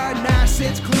 You got an ass,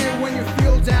 it's clear when you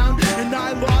feel down. And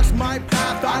I lost my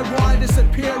path, I want to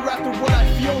disappear after what I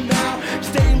feel now.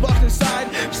 Stay locked inside,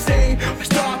 say,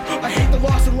 stop, I hate the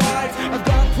loss of lives. I've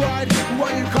got pride,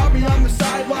 why you caught me on the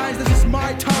sidelines? This is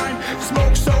my time,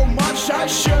 smoke so much I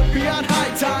should be on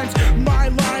high times. My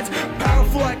lines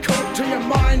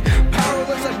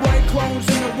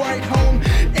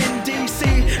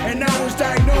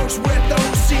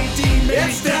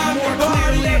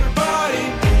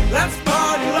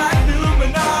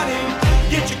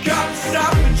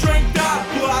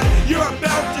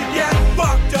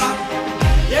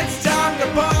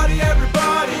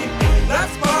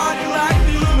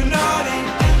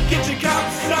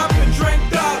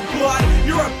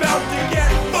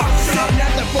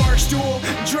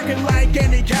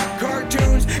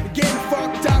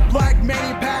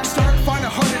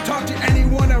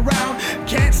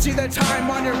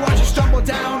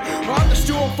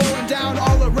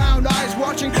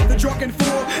drunken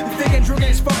fool, thinking drinking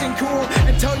is fucking cool,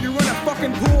 until you're in a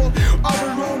fucking pool of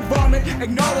your own vomit.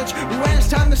 Acknowledge when it's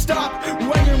time to stop,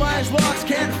 when your mind's lost,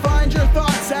 can't find your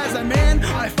thoughts. As a man,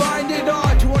 I find it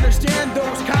odd to understand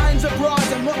those kinds of broads.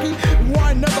 I'm lucky,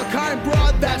 one of a kind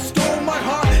broad that stole my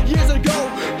heart years ago,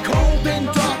 cold and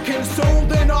dark and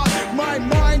sold and off. My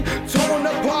mind torn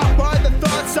apart by the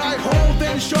thoughts I hold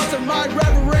in shots of my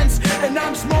reverence, and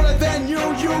I'm smarter than you,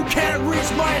 you can't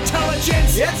reach my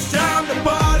intelligence. It's time to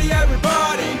buy